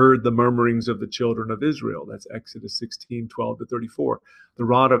God heard the murmurings of the children of Israel. That's Exodus 16, 12 to 34. The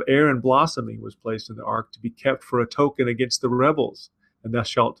rod of Aaron blossoming was placed in the ark to be kept for a token against the rebels, and thou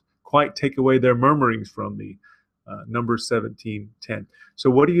shalt quite take away their murmurings from thee. Numbers 17, 10.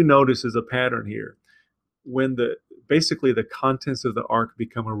 So what do you notice as a pattern here? When basically the contents of the ark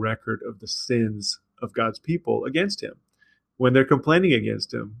become a record of the sins of God's people against him. When they're complaining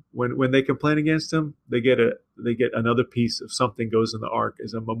against him, when they complain against him, they get another piece of something goes in the ark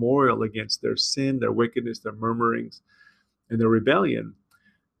as a memorial against their sin, their wickedness, their murmurings, and their rebellion.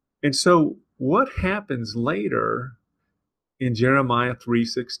 And so what happens later in Jeremiah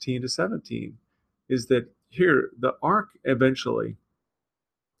 3:16 to 17 is that here the ark eventually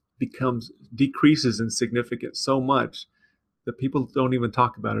decreases in significance so much that people don't even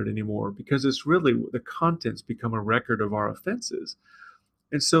talk about it anymore, because it's really, the contents become a record of our offenses.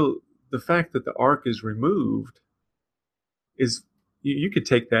 And so the fact that the ark is removed is, you could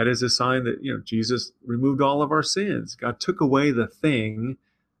take that as a sign that, Jesus removed all of our sins. God took away the thing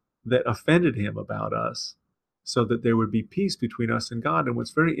that offended him about us so that there would be peace between us and God. And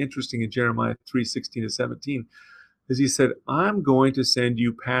what's very interesting in Jeremiah 3:16 to 17 is he said, I'm going to send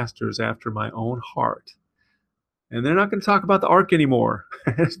you pastors after my own heart. And they're not going to talk about the ark anymore.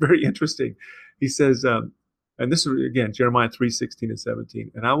 It's very interesting. He says, and this is, again, Jeremiah 3:16 and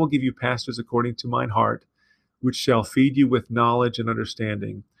 17, and I will give you pastors according to mine heart, which shall feed you with knowledge and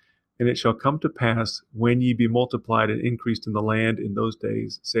understanding. And it shall come to pass, when ye be multiplied and increased in the land in those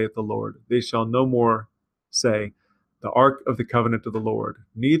days, saith the Lord, they shall no more say, the ark of the covenant of the Lord,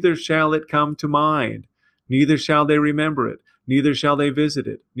 neither shall it come to mind, neither shall they remember it, neither shall they visit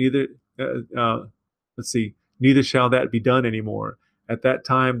it, neither shall that be done anymore. At that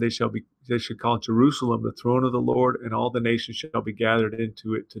time they should call Jerusalem the throne of the Lord, and all the nations shall be gathered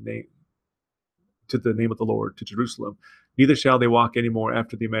into it to the name of the Lord, to Jerusalem. Neither shall they walk anymore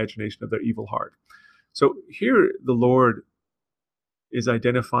after the imagination of their evil heart. So here the Lord is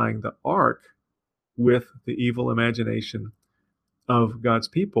identifying the ark with the evil imagination of God's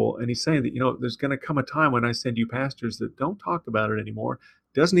people. And he's saying that, there's going to come a time when I send you pastors that don't talk about it anymore.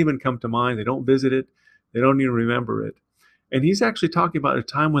 It doesn't even come to mind. They don't visit it. They don't even remember it. And he's actually talking about a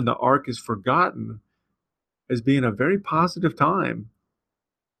time when the ark is forgotten as being a very positive time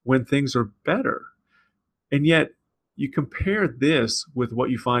when things are better. And yet, you compare this with what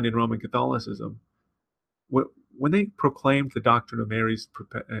you find in Roman Catholicism. When they proclaimed the doctrine of Mary's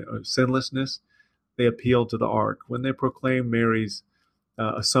sinlessness, they appealed to the ark. When they proclaimed Mary's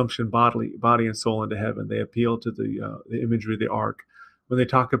assumption, body and soul into heaven, they appealed to the imagery of the ark. When they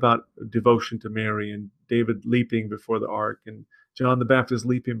talk about devotion to Mary and David leaping before the ark and John the Baptist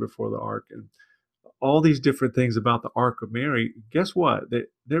leaping before the ark, and all these different things about the Ark of Mary. Guess what? They're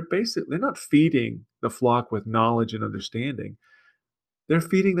not feeding the flock with knowledge and understanding. They're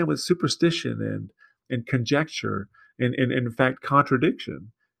feeding them with superstition and conjecture and in fact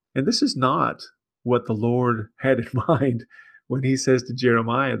contradiction. And this is not what the Lord had in mind when he says to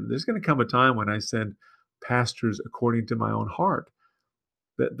Jeremiah, there's going to come a time when I send pastors according to my own heart.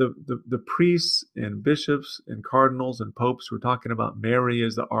 The priests and bishops and cardinals and popes who are talking about Mary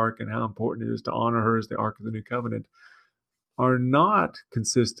as the ark and how important it is to honor her as the ark of the new covenant are not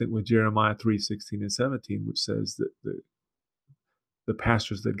consistent with Jeremiah 3:16 and 17, which says that the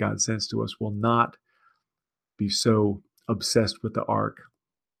pastors that God sends to us will not be so obsessed with the ark,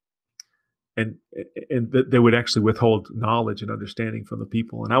 and that they would actually withhold knowledge and understanding from the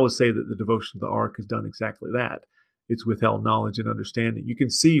people. And I would say that the devotion to the ark has done exactly that. It's withheld knowledge and understanding. You can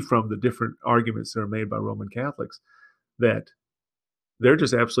see from the different arguments that are made by Roman Catholics that they're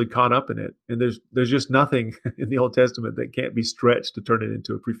just absolutely caught up in it. And there's just nothing in the Old Testament that can't be stretched to turn it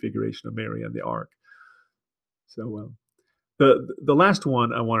into a prefiguration of Mary and the ark. So the last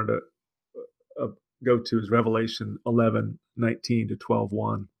one I wanted to go to is Revelation 11:19 to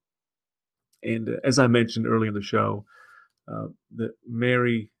 12:1. And as I mentioned earlier in the show, that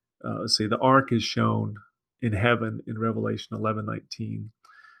Mary, the ark is shown in heaven in Revelation 11:19.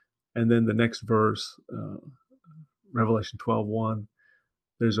 And then the next verse, Revelation 12:1,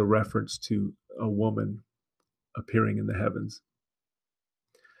 there's a reference to a woman appearing in the heavens.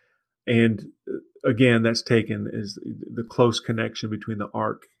 And again, that's taken as the close connection between the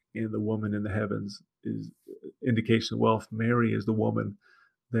ark and the woman in the heavens is indication, well, if Mary is the woman,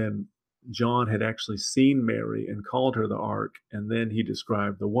 then John had actually seen Mary and called her the ark, and then he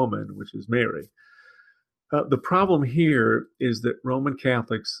described the woman, which is Mary. The problem here is that Roman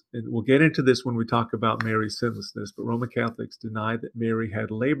Catholics, and we'll get into this when we talk about Mary's sinlessness, but Roman Catholics deny that Mary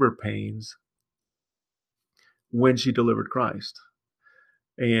had labor pains when she delivered Christ.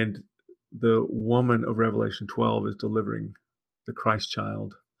 And the woman of Revelation 12 is delivering the Christ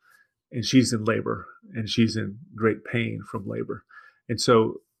child, and she's in labor, and she's in great pain from labor. And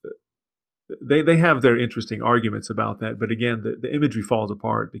so they have their interesting arguments about that. But again, the imagery falls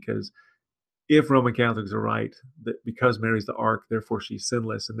apart, because if Roman Catholics are right, that because Mary's the ark, therefore she's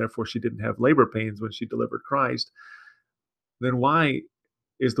sinless, and therefore she didn't have labor pains when she delivered Christ, then why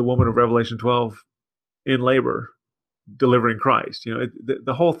is the woman of Revelation 12 in labor delivering Christ?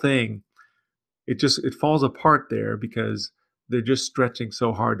 The whole thing, it falls apart there, because they're just stretching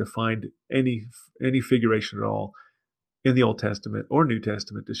so hard to find any figuration at all in the Old Testament or New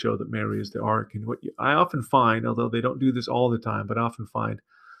Testament to show that Mary is the ark. And I often find, although they don't do this all the time, but I often find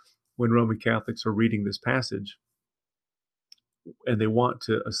when Roman Catholics are reading this passage and they want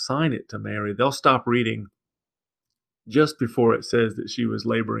to assign it to Mary, they'll stop reading just before it says that she was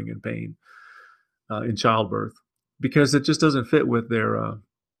laboring in pain in childbirth, because it just doesn't fit with their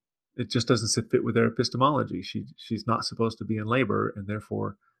epistemology. She's not supposed to be in labor, and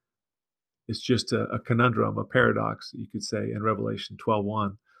therefore it's just a conundrum, a paradox, you could say, in Revelation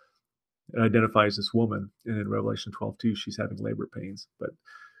 12:1. It identifies this woman, and in Revelation 12:2, she's having labor pains. But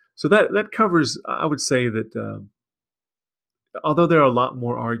so that covers, I would say that although there are a lot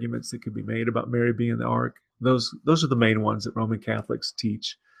more arguments that could be made about Mary being the ark, those are the main ones that Roman Catholics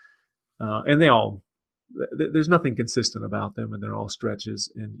teach. And there's nothing consistent about them, and they're all stretches.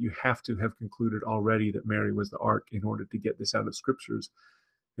 And you have to have concluded already that Mary was the ark in order to get this out of scriptures.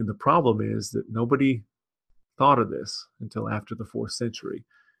 And the problem is that nobody thought of this until after the 4th century.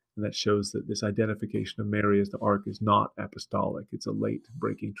 And that shows that this identification of Mary as the ark is not apostolic. It's a late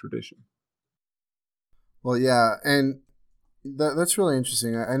breaking tradition. Well, yeah, and that's really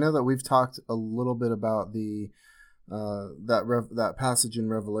interesting. I know that we've talked a little bit about that passage in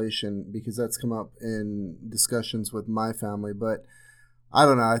Revelation, because that's come up in discussions with my family. But I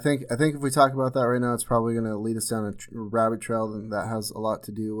don't know. I think if we talk about that right now, it's probably going to lead us down a rabbit trail, and that has a lot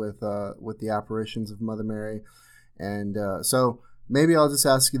to do with the apparitions of Mother Mary. And so maybe I'll just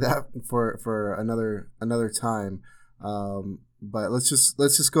ask you that for another time. But let's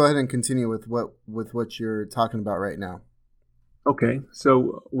just go ahead and continue with what you're talking about right now. Okay,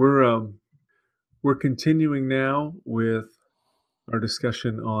 so we're continuing now with our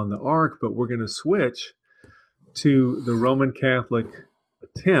discussion on the ark, but we're going to switch to the Roman Catholic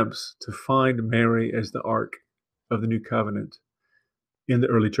attempts to find Mary as the ark of the new covenant in the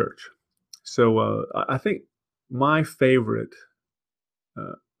early church. So I think my favorite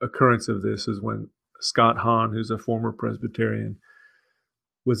occurrence of this is when Scott Hahn, who's a former Presbyterian,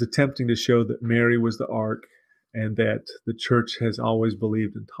 was attempting to show that Mary was the ark, and that the church has always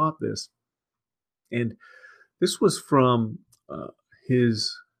believed and taught this. And this was from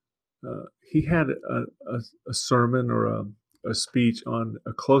he had a sermon or a speech on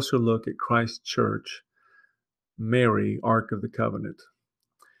a closer look at Christ's church, Mary, Ark of the Covenant.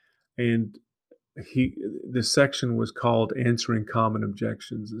 And the section was called Answering Common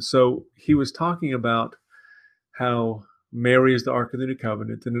Objections. So he was talking about how Mary is the Ark of the New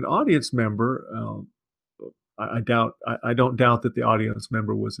Covenant, and an audience member, I don't doubt that the audience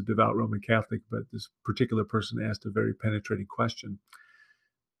member was a devout Roman Catholic, but this particular person asked a very penetrating question.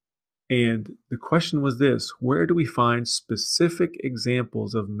 And the question was this: where do we find specific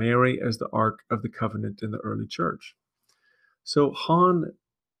examples of Mary as the Ark of the Covenant in the early church? So Hahn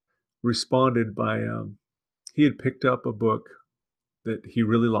responded by, he had picked up a book that he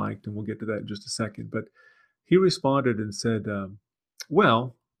really liked, and we'll get to that in just a second, but he responded and said,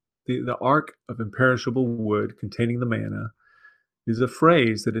 well, the Ark of imperishable wood containing the manna is a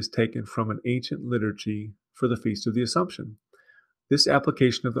phrase that is taken from an ancient liturgy for the Feast of the Assumption. This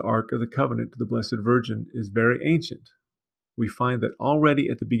application of the Ark of the Covenant to the Blessed Virgin is very ancient. We find that already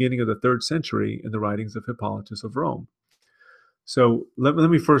at the beginning of the 3rd century in the writings of Hippolytus of Rome. So let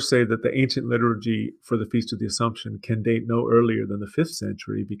me first say that the ancient liturgy for the Feast of the Assumption can date no earlier than the 5th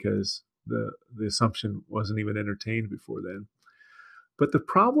century, because the Assumption wasn't even entertained before then. But the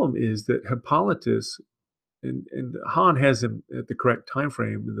problem is that Hippolytus, and Hahn has him at the correct time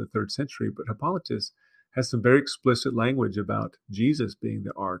frame in the 3rd century, but Hippolytus has some very explicit language about Jesus being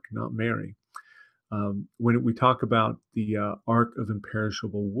the Ark, not Mary. When we talk about the Ark of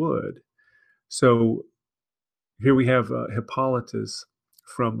imperishable wood, so here we have Hippolytus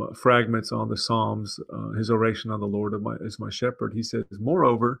from fragments on the Psalms, his oration on the Lord as my shepherd. He says,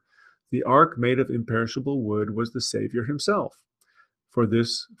 moreover, the ark made of imperishable wood was the Savior himself. For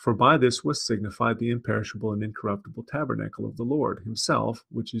by this was signified the imperishable and incorruptible tabernacle of the Lord himself,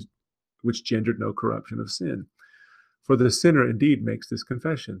 which gendered no corruption of sin. For the sinner indeed makes this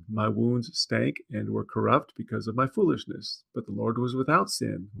confession: my wounds stank and were corrupt because of my foolishness. But the Lord was without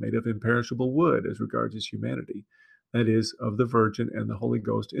sin, made of imperishable wood as regards his humanity, that is, of the Virgin and the Holy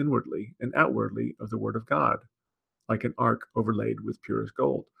Ghost inwardly, and outwardly of the Word of God, like an ark overlaid with purest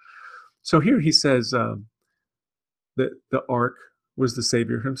gold. So here he says that the ark was the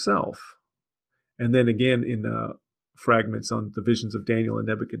Savior himself. And then again in fragments on the visions of Daniel and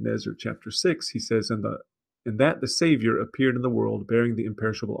Nebuchadnezzar, chapter 6, he says, and that the Savior appeared in the world bearing the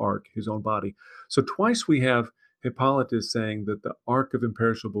imperishable ark, his own body. So twice we have Hippolytus saying that the ark of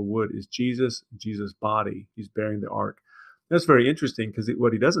imperishable wood is Jesus' body. He's bearing the ark. That's very interesting, because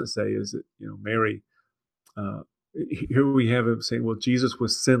what he doesn't say is that, Mary, here we have him saying, well, Jesus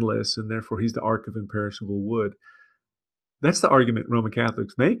was sinless, and therefore he's the ark of imperishable wood. That's the argument Roman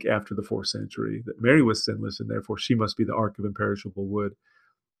Catholics make after the 4th century, that Mary was sinless, and therefore she must be the ark of imperishable wood.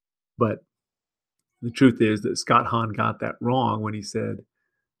 But the truth is that Scott Hahn got that wrong when he said,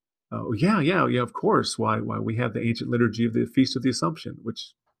 yeah, of course, why we have the ancient liturgy of the Feast of the Assumption,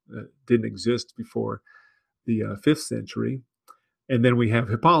 which didn't exist before the 5th century. And then we have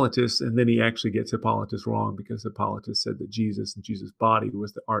Hippolytus, and then he actually gets Hippolytus wrong, because Hippolytus said that Jesus and Jesus' body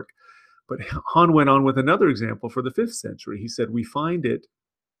was the ark. But Hahn went on with another example for the 5th century. He said, we find it,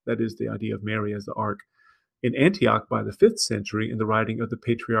 that is the idea of Mary as the ark, in Antioch by the 5th century in the writing of the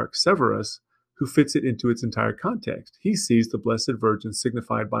Patriarch Severus, who fits it into its entire context. He sees the Blessed Virgin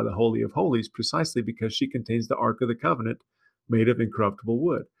signified by the Holy of Holies precisely because she contains the Ark of the Covenant made of incorruptible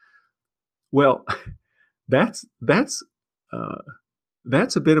wood. Well, that's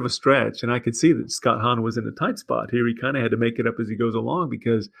a bit of a stretch, and I could see that Scott Hahn was in a tight spot here. He kind of had to make it up as he goes along,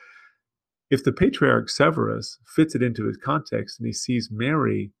 because if the Patriarch Severus fits it into his context and he sees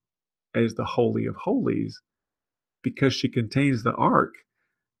Mary as the Holy of Holies because she contains the Ark,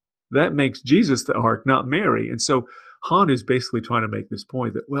 that makes Jesus the ark, not Mary. And so Hahn is basically trying to make this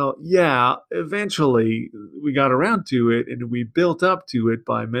point that, well, yeah, eventually we got around to it, and we built up to it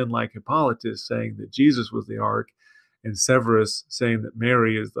by men like Hippolytus saying that Jesus was the ark, and Severus saying that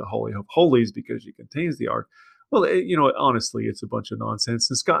Mary is the Holy of Holies because she contains the ark. Well, honestly, it's a bunch of nonsense.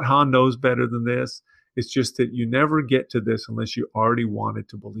 And Scott Hahn knows better than this. It's just that you never get to this unless you already wanted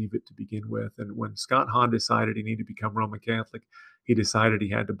to believe it to begin with. And when Scott Hahn decided he needed to become Roman Catholic, he decided he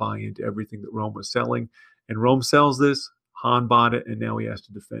had to buy into everything that Rome was selling. And Rome sells this, Hahn bought it, and now he has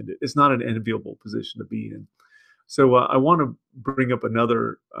to defend it. It's not an enviable position to be in. So I want to bring up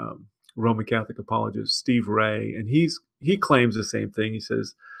another Roman Catholic apologist, Steve Ray, and he claims the same thing. He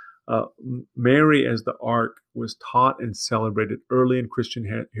says, Mary as the ark was taught and celebrated early in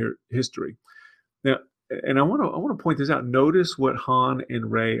Christian history. Now, and I want to point this out. Notice what Hahn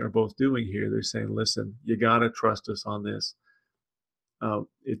and Ray are both doing here. They're saying, listen, you got to trust us on this.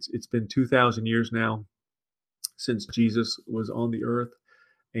 It's been 2,000 years now since Jesus was on the earth,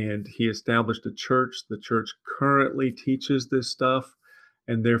 and he established a church. The church currently teaches this stuff,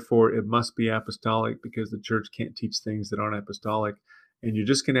 and therefore it must be apostolic, because the church can't teach things that aren't apostolic. And you're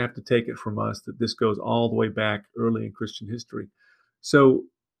just going to have to take it from us that this goes all the way back early in Christian history. So,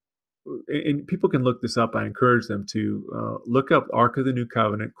 and people can look this up. I encourage them to look up Ark of the New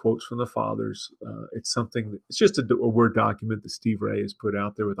Covenant, quotes from the Fathers. It's just a Word document that Steve Ray has put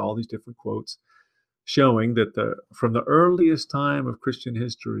out there with all these different quotes, showing that from the earliest time of Christian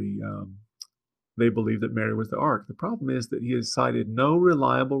history, they believe that Mary was the Ark. The problem is that he has cited no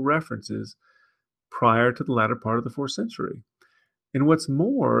reliable references prior to the latter part of the 4th century. And what's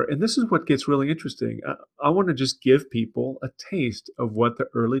more, and this is what gets really interesting, I want to just give people a taste of what the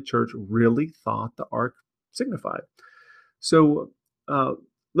early church really thought the Ark signified. So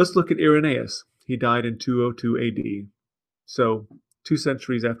let's look at Irenaeus. He died in 202 AD, so 2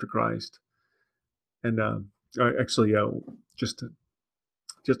 centuries after Christ. And actually, just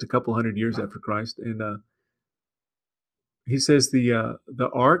a couple hundred years after Christ. And he says the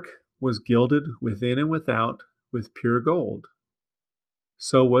ark was gilded within and without with pure gold.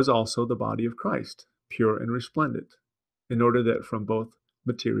 So was also the body of Christ, pure and resplendent, in order that from both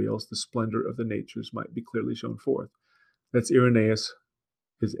materials the splendor of the natures might be clearly shown forth. That's Irenaeus,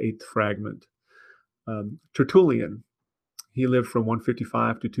 his 8th fragment. Tertullian, he lived from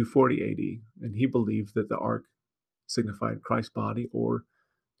 155 to 240 AD, and he believed that the ark signified Christ's body or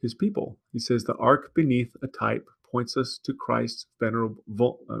his people. He says the ark beneath a type points us to Christ's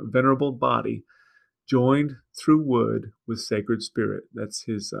venerable body, joined through wood with sacred spirit. That's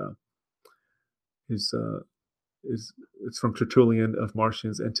it's from Tertullian of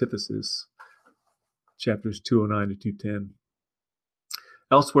Marcion's Antithesis, chapters 209 to 210.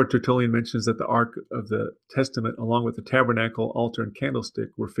 Elsewhere, Tertullian mentions that the Ark of the Testament, along with the tabernacle, altar, and candlestick,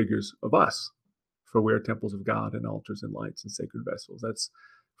 were figures of us, for we are temples of God and altars and lights and sacred vessels. That's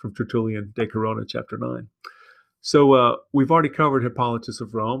from Tertullian De Corona, chapter 9. So we've already covered Hippolytus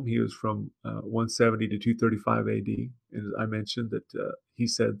of Rome. He was from 170 to 235 AD. And I mentioned that he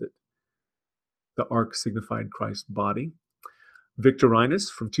said that the ark signified Christ's body. Victorinus,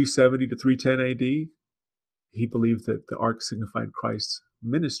 from 270 to 310 AD, he believed that the ark signified Christ's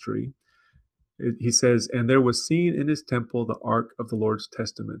ministry. He says, and there was seen in his temple the ark of the Lord's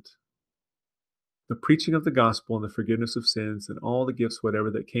testament, the preaching of the gospel and the forgiveness of sins, and all the gifts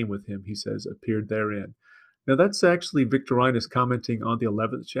whatever that came with him, he says, appeared therein. Now that's actually Victorinus commenting on the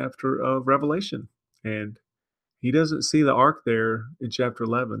 11th chapter of Revelation. And he doesn't see the ark there in chapter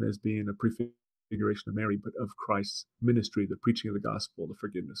 11 as being a prefiguration of Mary, but of Christ's ministry, the preaching of the gospel, the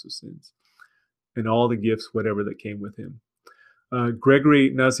forgiveness of sins, and all the gifts whatever that came with him.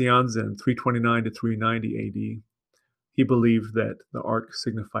 Gregory Nazianzen, 329 to 390 AD, he believed that the ark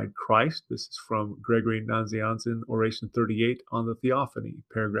signified Christ. This is from Gregory Nazianzen, Oration 38 on the Theophany,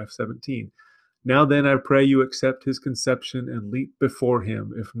 paragraph 17. Now then, I pray you accept his conception and leap before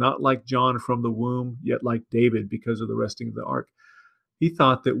him, if not like John from the womb, yet like David because of the resting of the ark. He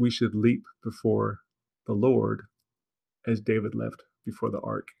thought that we should leap before the Lord as David leapt before the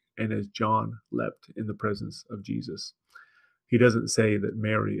ark and as John leapt in the presence of Jesus. He doesn't say that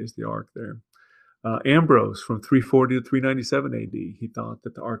Mary is the ark there. Ambrose, from 340 to 397 AD, he thought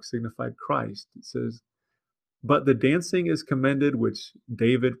that the ark signified Christ. It says, but the dancing is commended which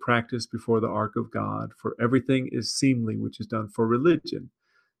David practiced before the ark of God, for everything is seemly which is done for religion,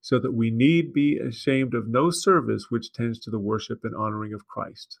 so that we need be ashamed of no service which tends to the worship and honoring of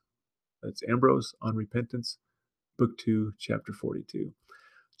Christ. That's Ambrose on Repentance, Book 2, Chapter 42.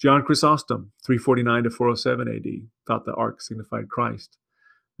 John Chrysostom, 349 to 407 AD, thought the ark signified Christ.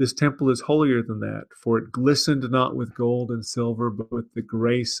 This temple is holier than that, for it glistened not with gold and silver, but with the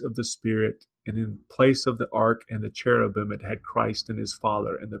grace of the Spirit. And in place of the ark and the cherubim, it had Christ and his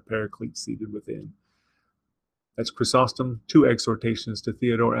Father and the Paraclete seated within. That's Chrysostom, 2 exhortations to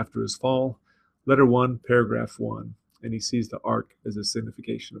Theodore after his fall, letter 1, paragraph 1. And he sees the ark as a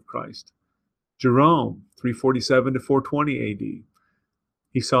signification of Christ. Jerome, 347 to 420 AD.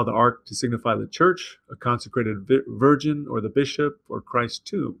 He saw the ark to signify the church, a consecrated virgin, or the bishop, or Christ's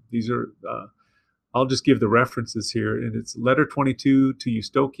tomb. These are, I'll just give the references here. And it's letter 22 to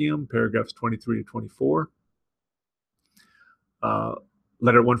Eustochium, paragraphs 23 to 24.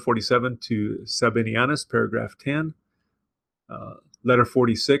 Letter 147 to Sabinianus, paragraph 10. Letter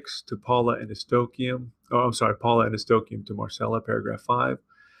 46 to Paula and Eustochium. Paula and Eustochium to Marcella, paragraph 5.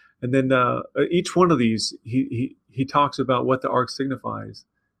 And then each one of these, he talks about what the ark signifies.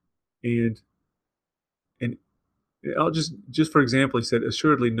 And I'll just for example, he said,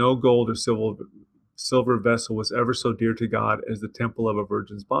 assuredly no gold or silver vessel was ever so dear to God as the temple of a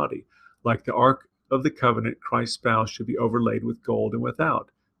virgin's body. Like the ark of the covenant, Christ's spouse, should be overlaid with gold and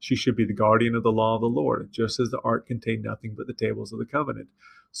without. She should be the guardian of the law of the Lord, just as the ark contained nothing but the tables of the covenant.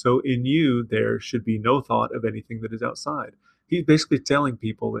 So in you, there should be no thought of anything that is outside. He's basically telling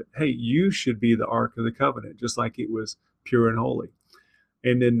people that, hey, you should be the ark of the covenant, just like it was pure and holy.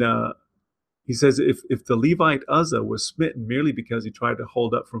 And then he says, if the Levite Uzzah was smitten merely because he tried to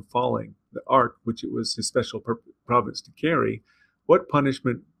hold up from falling the ark, which it was his special province to carry, what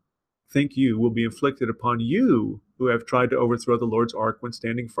punishment, think you, will be inflicted upon you who have tried to overthrow the Lord's ark when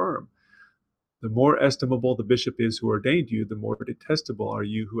standing firm? The more estimable the bishop is who ordained you, the more detestable are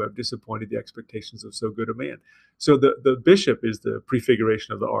you who have disappointed the expectations of so good a man. So the bishop is the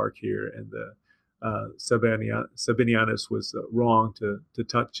prefiguration of the ark here, and the Sabinianus was wrong to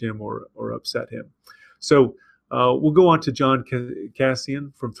touch him or upset him. So we'll go on to John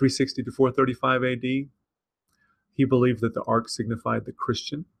Cassian from 360 to 435 AD. He believed that the ark signified the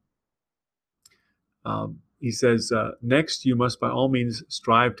Christian. He says, next, you must by all means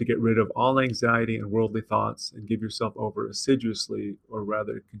strive to get rid of all anxiety and worldly thoughts and give yourself over assiduously, or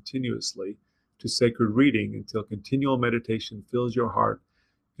rather continuously, to sacred reading until continual meditation fills your heart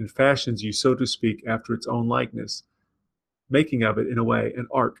and fashions you, so to speak, after its own likeness, making of it, in a way, an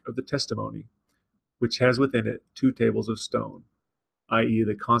ark of the testimony, which has within it 2 tables of stone, i.e.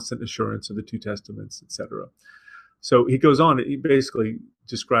 the constant assurance of the 2 testaments, etc. So he goes on, he basically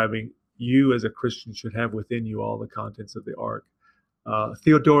describing you as a Christian should have within you all the contents of the ark.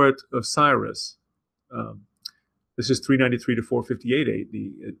 Theodoret of Cyrus, this is 393 to 458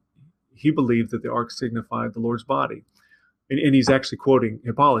 AD. He believed that the ark signified the Lord's body. And he's actually quoting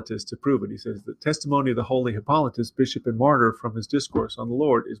Hippolytus to prove it. He says, the testimony of the holy Hippolytus, bishop and martyr, from his discourse on the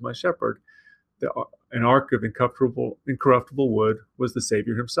Lord is my shepherd. An ark of incorruptible wood was the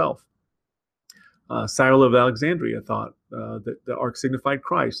Savior himself. Cyril of Alexandria thought that the ark signified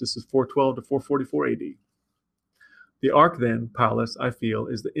Christ. This is 412 to 444 AD. The ark then, Paulus, I feel,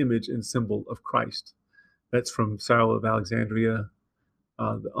 is the image and symbol of Christ. That's from Cyril of Alexandria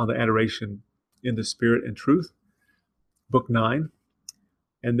on the adoration in the spirit and truth, book 9.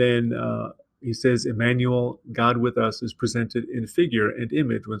 And then he says, Emmanuel, God with us, is presented in figure and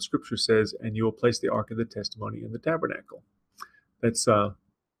image when Scripture says, and you will place the ark of the testimony in the tabernacle. That's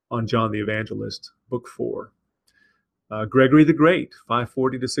on John the Evangelist, book 4. Gregory the Great,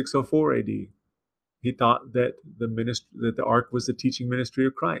 540 to 604 AD. He thought that the ark was the teaching ministry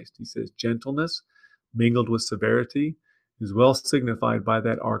of Christ. He says, gentleness mingled with severity is well signified by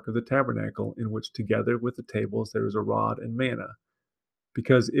that ark of the tabernacle, in which together with the tables there is a rod and manna.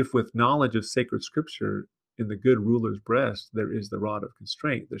 Because if with knowledge of sacred Scripture in the good ruler's breast there is the rod of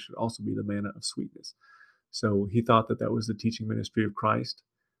constraint, there should also be the manna of sweetness. So he thought that that was the teaching ministry of Christ,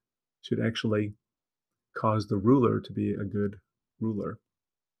 should actually cause the ruler to be a good ruler.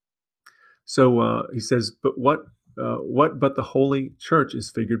 So he says, but what but the Holy Church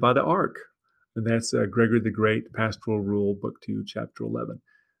is figured by the ark. And that's Gregory the Great, Pastoral Rule, book 2, chapter 11.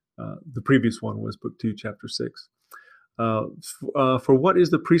 The previous one was book 2, chapter 6. For what is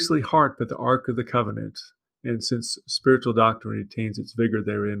the priestly heart but the ark of the covenant? And since spiritual doctrine retains its vigor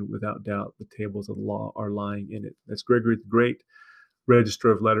therein, without doubt the tables of the law are lying in it. That's Gregory the Great, Register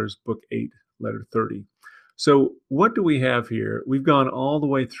of Letters, book 8, letter 30. So what do we have here? We've gone all the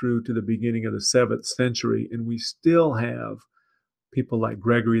way through to the beginning of the 7th century, and we still have people like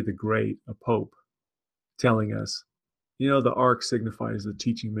Gregory the Great, a pope, telling us, the ark signifies the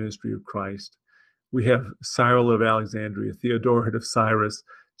teaching ministry of Christ. We have Cyril of Alexandria, Theodoret of Cyrus,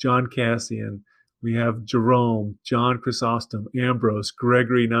 John Cassian. We have Jerome, John Chrysostom, Ambrose,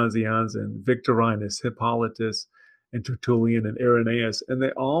 Gregory Nazianzen, Victorinus, Hippolytus, and Tertullian and Irenaeus. And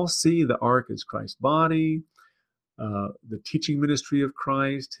they all see the ark as Christ's body, the teaching ministry of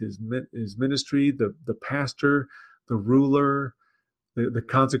Christ, his ministry, the pastor, the ruler, the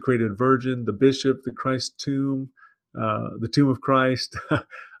consecrated virgin, the bishop, the Christ tomb, the tomb of Christ.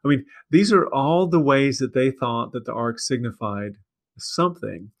 I mean, these are all the ways that they thought that the ark signified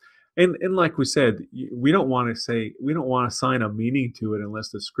something. And like we said, we don't want to assign a meaning to it unless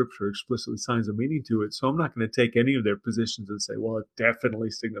the Scripture explicitly assigns a meaning to it. So I'm not going to take any of their positions and say, well, it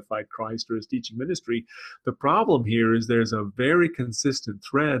definitely signified Christ or his teaching ministry. The problem here is there's a very consistent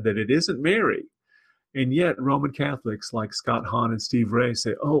thread that it isn't Mary. And yet Roman Catholics like Scott Hahn and Steve Ray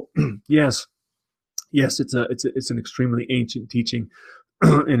say, oh, yes, it's an extremely ancient teaching.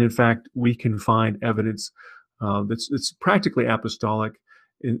 And in fact, we can find evidence that's practically apostolic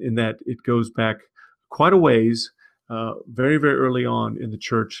in that it goes back quite a ways, very, very early on in the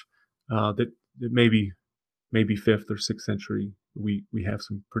church, that maybe 5th or 6th century, we have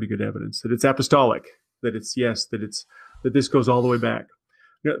some pretty good evidence that it's apostolic, that this goes all the way back.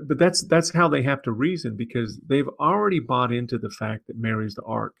 Yeah, but that's how they have to reason, because they've already bought into the fact that Mary's the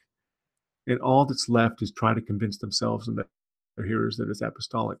ark, and all that's left is try to convince themselves and their hearers that it's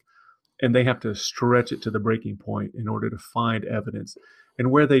apostolic, and they have to stretch it to the breaking point in order to find evidence. And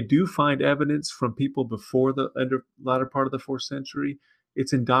where they do find evidence from people before the latter part of the 4th century,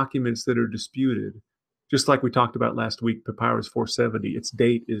 it's in documents that are disputed. Just like we talked about last week, Papyrus 470, its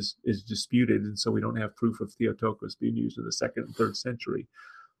date is disputed, and so we don't have proof of Theotokos being used in the 2nd and 3rd century.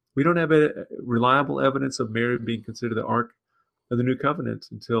 We don't have reliable evidence of Mary being considered the Ark of the New Covenant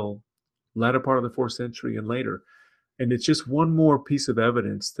until latter part of the 4th century and later. And it's just one more piece of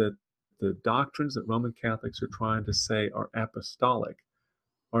evidence that the doctrines that Roman Catholics are trying to say are apostolic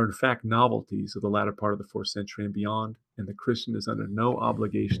are in fact novelties of the latter part of the 4th century and beyond, and the Christian is under no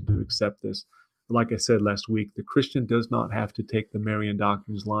obligation to accept this. Like I said last week, the Christian does not have to take the Marian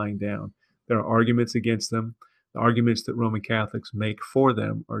doctrines lying down. There are arguments against them. The arguments that Roman Catholics make for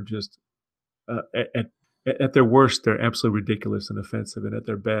them are just, at their worst, they're absolutely ridiculous and offensive, and at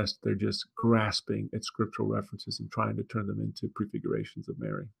their best, they're just grasping at scriptural references and trying to turn them into prefigurations of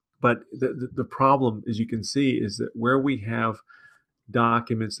Mary. But the problem, as you can see, is that where we have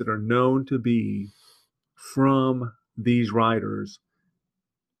documents that are known to be from these writers,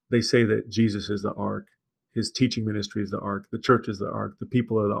 they say that Jesus is the ark, his teaching ministry is the ark, the church is the ark, the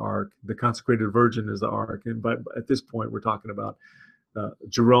people are the ark, the consecrated virgin is the ark. And at this point, we're talking about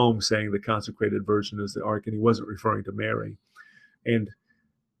Jerome saying the consecrated virgin is the ark, and he wasn't referring to Mary. And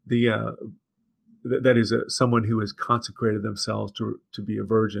that is someone who has consecrated themselves to be a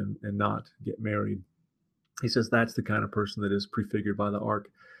virgin and not get married. He says that's the kind of person that is prefigured by the ark.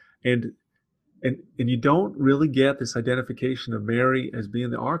 And you don't really get this identification of Mary as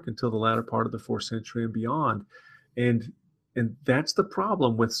being the ark until the latter part of the 4th century and beyond. And that's the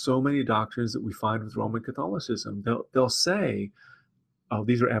problem with so many doctrines that we find with Roman Catholicism. They'll say, oh,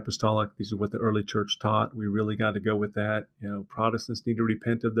 these are apostolic. These are what the early church taught. We really got to go with that. Protestants need to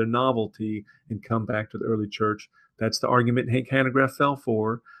repent of their novelty and come back to the early church. That's the argument Hank Hanegraaff fell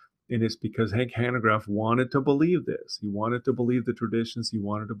for. And it's because Hank Hanegraaff wanted to believe this. He wanted to believe the traditions. He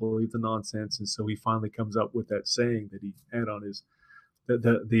wanted to believe the nonsense. And so he finally comes up with that saying that he had on his,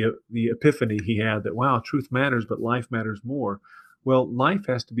 the epiphany he had that, wow, truth matters, but life matters more. Well, life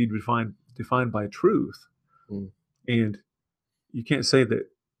has to be defined by truth. And you can't say that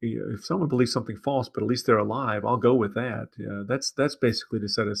if someone believes something false, but at least they're alive, I'll go with that. That's basically to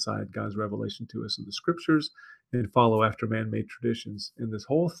set aside God's revelation to us in the scriptures and follow after man-made traditions. And this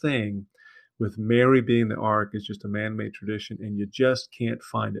whole thing with Mary being the ark is just a man-made tradition, and you just can't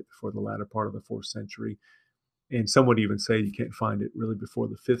find it before the latter part of the 4th century. And some would even say you can't find it really before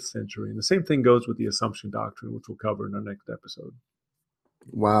the 5th century. And the same thing goes with the Assumption doctrine, which we'll cover in our next episode.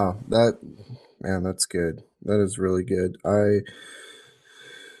 Wow, that's good. That is really good. I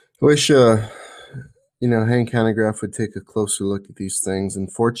wish, Hank Hanegraaff would take a closer look at these things.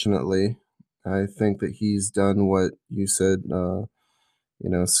 Unfortunately, I think that he's done what you said,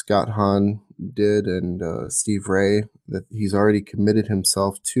 Scott Hahn did and Steve Ray, that he's already committed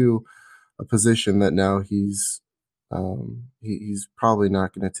himself to a position that now he's probably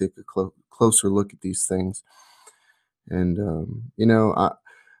not going to take a closer look at these things. And,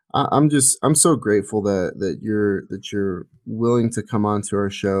 I'm so grateful that you're willing to come onto our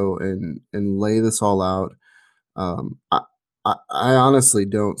show and lay this all out. I honestly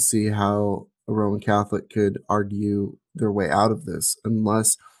don't see how a Roman Catholic could argue their way out of this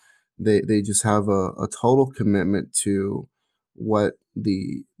unless they just have a total commitment to what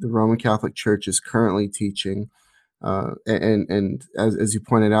the Roman Catholic Church is currently teaching. And as you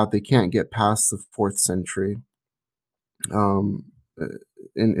pointed out, they can't get past the 4th century.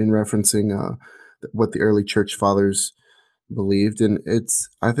 In referencing what the early church fathers believed. And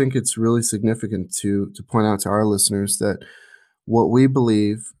I think it's really significant to point out to our listeners that what we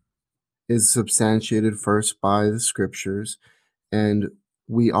believe is substantiated first by the scriptures, and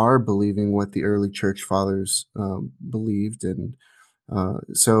we are believing what the early church fathers believed. And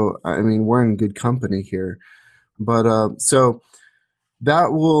so, I mean, we're in good company here. But so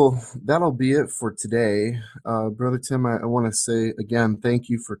that'll be it for today. Brother Tim, I want to say again, thank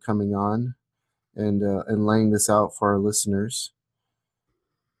you for coming on and laying this out for our listeners.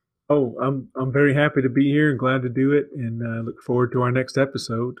 Oh, I'm very happy to be here and glad to do it, and look forward to our next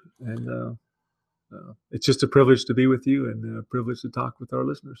episode. And it's just a privilege to be with you and a privilege to talk with our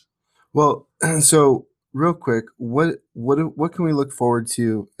listeners. Well, so real quick, what can we look forward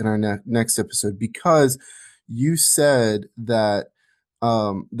to in our next episode? Because you said that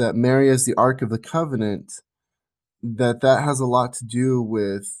that Mary is the Ark of the Covenant, that has a lot to do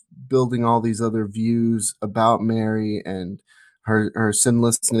with building all these other views about Mary and her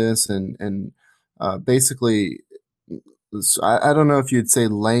sinlessness, and basically, I don't know if you'd say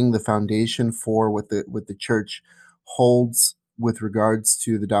laying the foundation for what the church holds with regards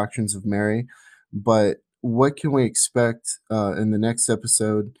to the doctrines of Mary, but what can we expect in the next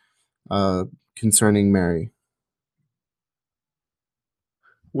episode concerning Mary?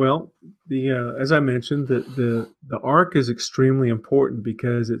 Well, as I mentioned, the ark is extremely important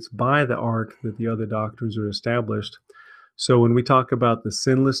because it's by the ark that the other doctrines are established. So when we talk about the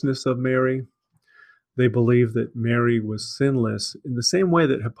sinlessness of Mary, they believe that Mary was sinless in the same way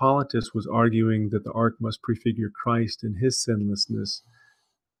that Hippolytus was arguing that the ark must prefigure Christ in his sinlessness.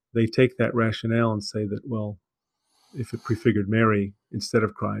 They take that rationale and say that, well, if it prefigured Mary instead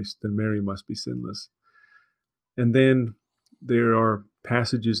of Christ, then Mary must be sinless. And then there are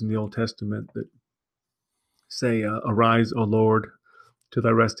passages in the Old Testament that say, arise, O Lord, to thy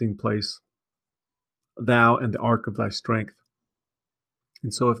resting place, thou and the ark of thy strength.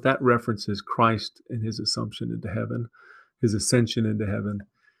 And so if that references Christ and his assumption into heaven, his ascension into heaven,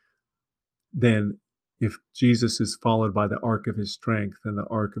 then if Jesus is followed by the ark of his strength, and the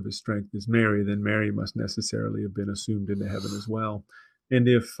ark of his strength is Mary, then Mary must necessarily have been assumed into heaven as well. And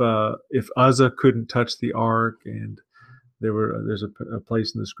if Uzzah couldn't touch the ark, and there's a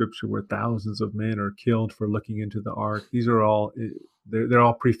place in the scripture where thousands of men are killed for looking into the ark. These are all they're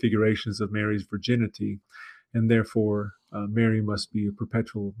all prefigurations of Mary's virginity, and therefore Mary must be a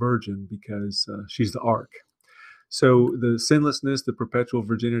perpetual virgin because she's the ark. So the sinlessness, the perpetual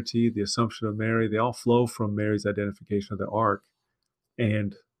virginity, the assumption of Mary, they all flow from Mary's identification of the ark,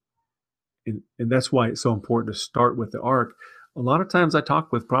 and that's why it's so important to start with the ark. A lot of times I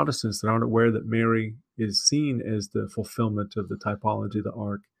talk with Protestants that aren't aware that Mary is seen as the fulfillment of the typology of the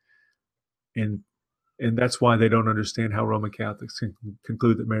ark. And that's why they don't understand how Roman Catholics can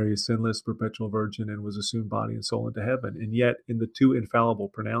conclude that Mary is sinless, perpetual virgin, and was assumed body and soul into heaven. And yet in the two infallible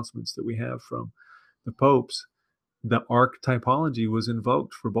pronouncements that we have from the popes, the ark typology was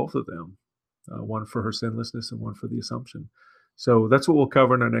invoked for both of them, one for her sinlessness and one for the assumption. So that's what we'll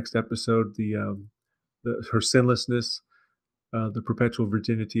cover in our next episode, her sinlessness, the perpetual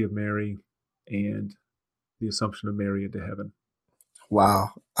virginity of Mary, and the assumption of Mary into heaven. Wow,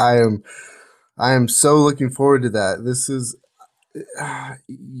 I am so looking forward to that. This is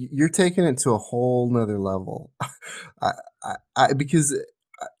you're taking it to a whole nother level. Because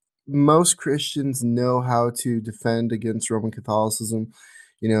most Christians know how to defend against Roman Catholicism,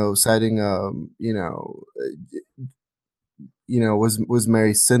 citing was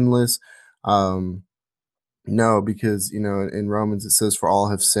Mary sinless? No, because in Romans it says, "For all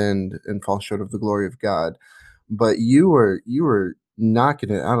have sinned and fall short of the glory of God." But you were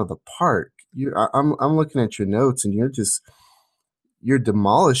knocking it out of the park. I'm looking at your notes, and you're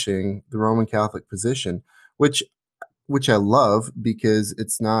demolishing the Roman Catholic position, which I love, because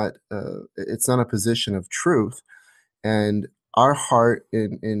it's not a position of truth. And our heart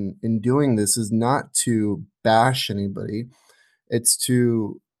in doing this is not to bash anybody. It's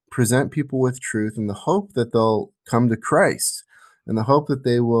to present people with truth in the hope that they'll come to Christ, and the hope that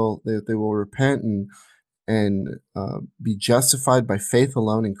they will repent and be justified by faith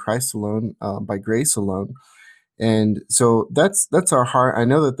alone, in Christ alone, by grace alone. And so that's our heart. I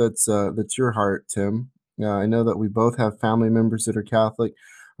know that's your heart, Tim. I know that we both have family members that are Catholic.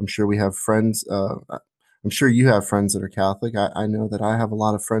 I'm sure we have friends. I'm sure you have friends that are Catholic. I know that I have a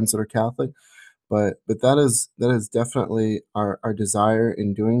lot of friends that are Catholic. But that is definitely our desire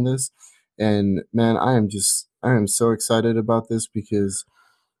in doing this. And man, I am so excited about this, because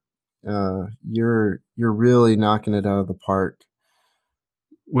you're really knocking it out of the park.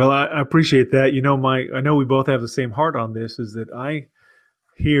 Well, I appreciate that. I know we both have the same heart on this, is that I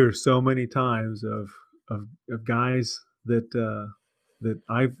hear so many times of guys that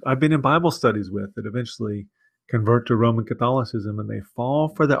I've been in Bible studies with that eventually convert to Roman Catholicism, and they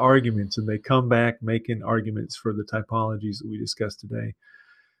fall for the arguments, and they come back making arguments for the typologies that we discussed today,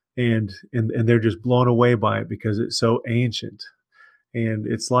 and they're just blown away by it because it's so ancient. And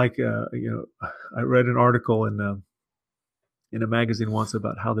it's like I read an article in a magazine once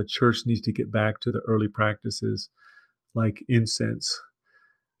about how the church needs to get back to the early practices like incense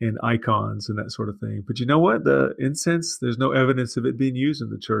and icons and that sort of thing. But you know what? The incense, there's no evidence of it being used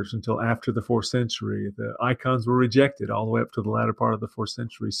in the church until after the 4th century. The icons were rejected all the way up to the latter part of the 4th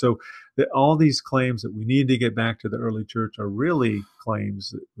century. So all these claims that we need to get back to the early church are really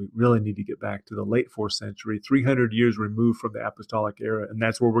claims that we really need to get back to the late 4th century, 300 years removed from the apostolic era, and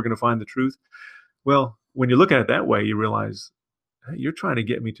that's where we're going to find the truth. Well, when you look at it that way, you realize, hey, you're trying to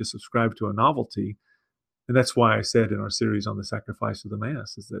get me to subscribe to a novelty. And that's why I said in our series on the sacrifice of the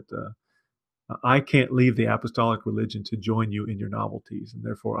Mass is that I can't leave the apostolic religion to join you in your novelties, and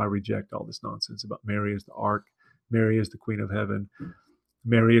therefore I reject all this nonsense about Mary as the ark, Mary as the Queen of Heaven,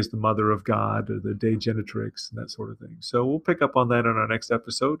 Mary as the Mother of God, or the Dei Genitrix, and that sort of thing. So we'll pick up on that in our next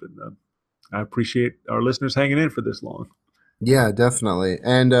episode, and I appreciate our listeners hanging in for this long. Yeah, definitely.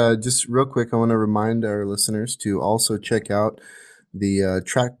 And just real quick, I want to remind our listeners to also check out the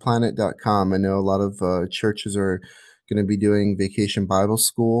trackplanet.com. I know a lot of churches are going to be doing Vacation Bible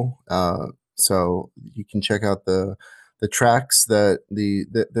School, so you can check out the tracks that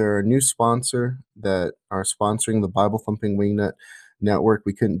they're a new sponsor that are sponsoring the Bible Thumping Wingnut Network.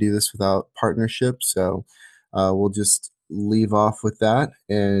 We couldn't do this without partnership, so we'll just leave off with that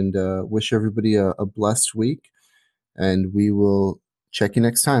and wish everybody a blessed week, and we will check you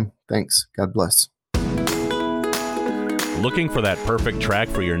next time. Thanks. God bless. Looking for that perfect track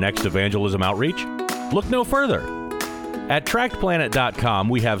for your next evangelism outreach? Look no further. At TractPlanet.com,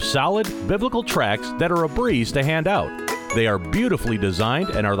 we have solid biblical tracks that are a breeze to hand out. They are beautifully designed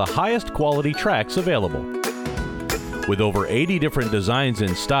and are the highest quality tracks available. With over 80 different designs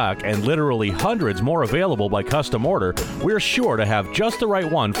in stock and literally hundreds more available by custom order, we're sure to have just the right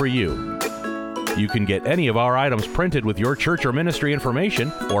one for you. You can get any of our items printed with your church or ministry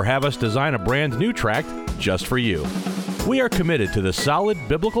information, or have us design a brand new tract just for you. We are committed to the solid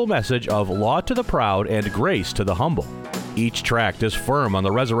biblical message of law to the proud and grace to the humble. Each tract is firm on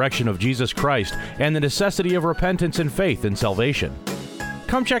the resurrection of Jesus Christ and the necessity of repentance and faith in salvation.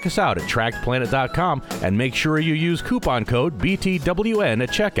 Come check us out at TractPlanet.com and make sure you use coupon code BTWN at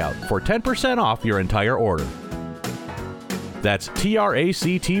checkout for 10% off your entire order. That's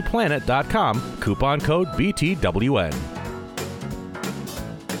TRACTplanet.com, coupon code BTWN.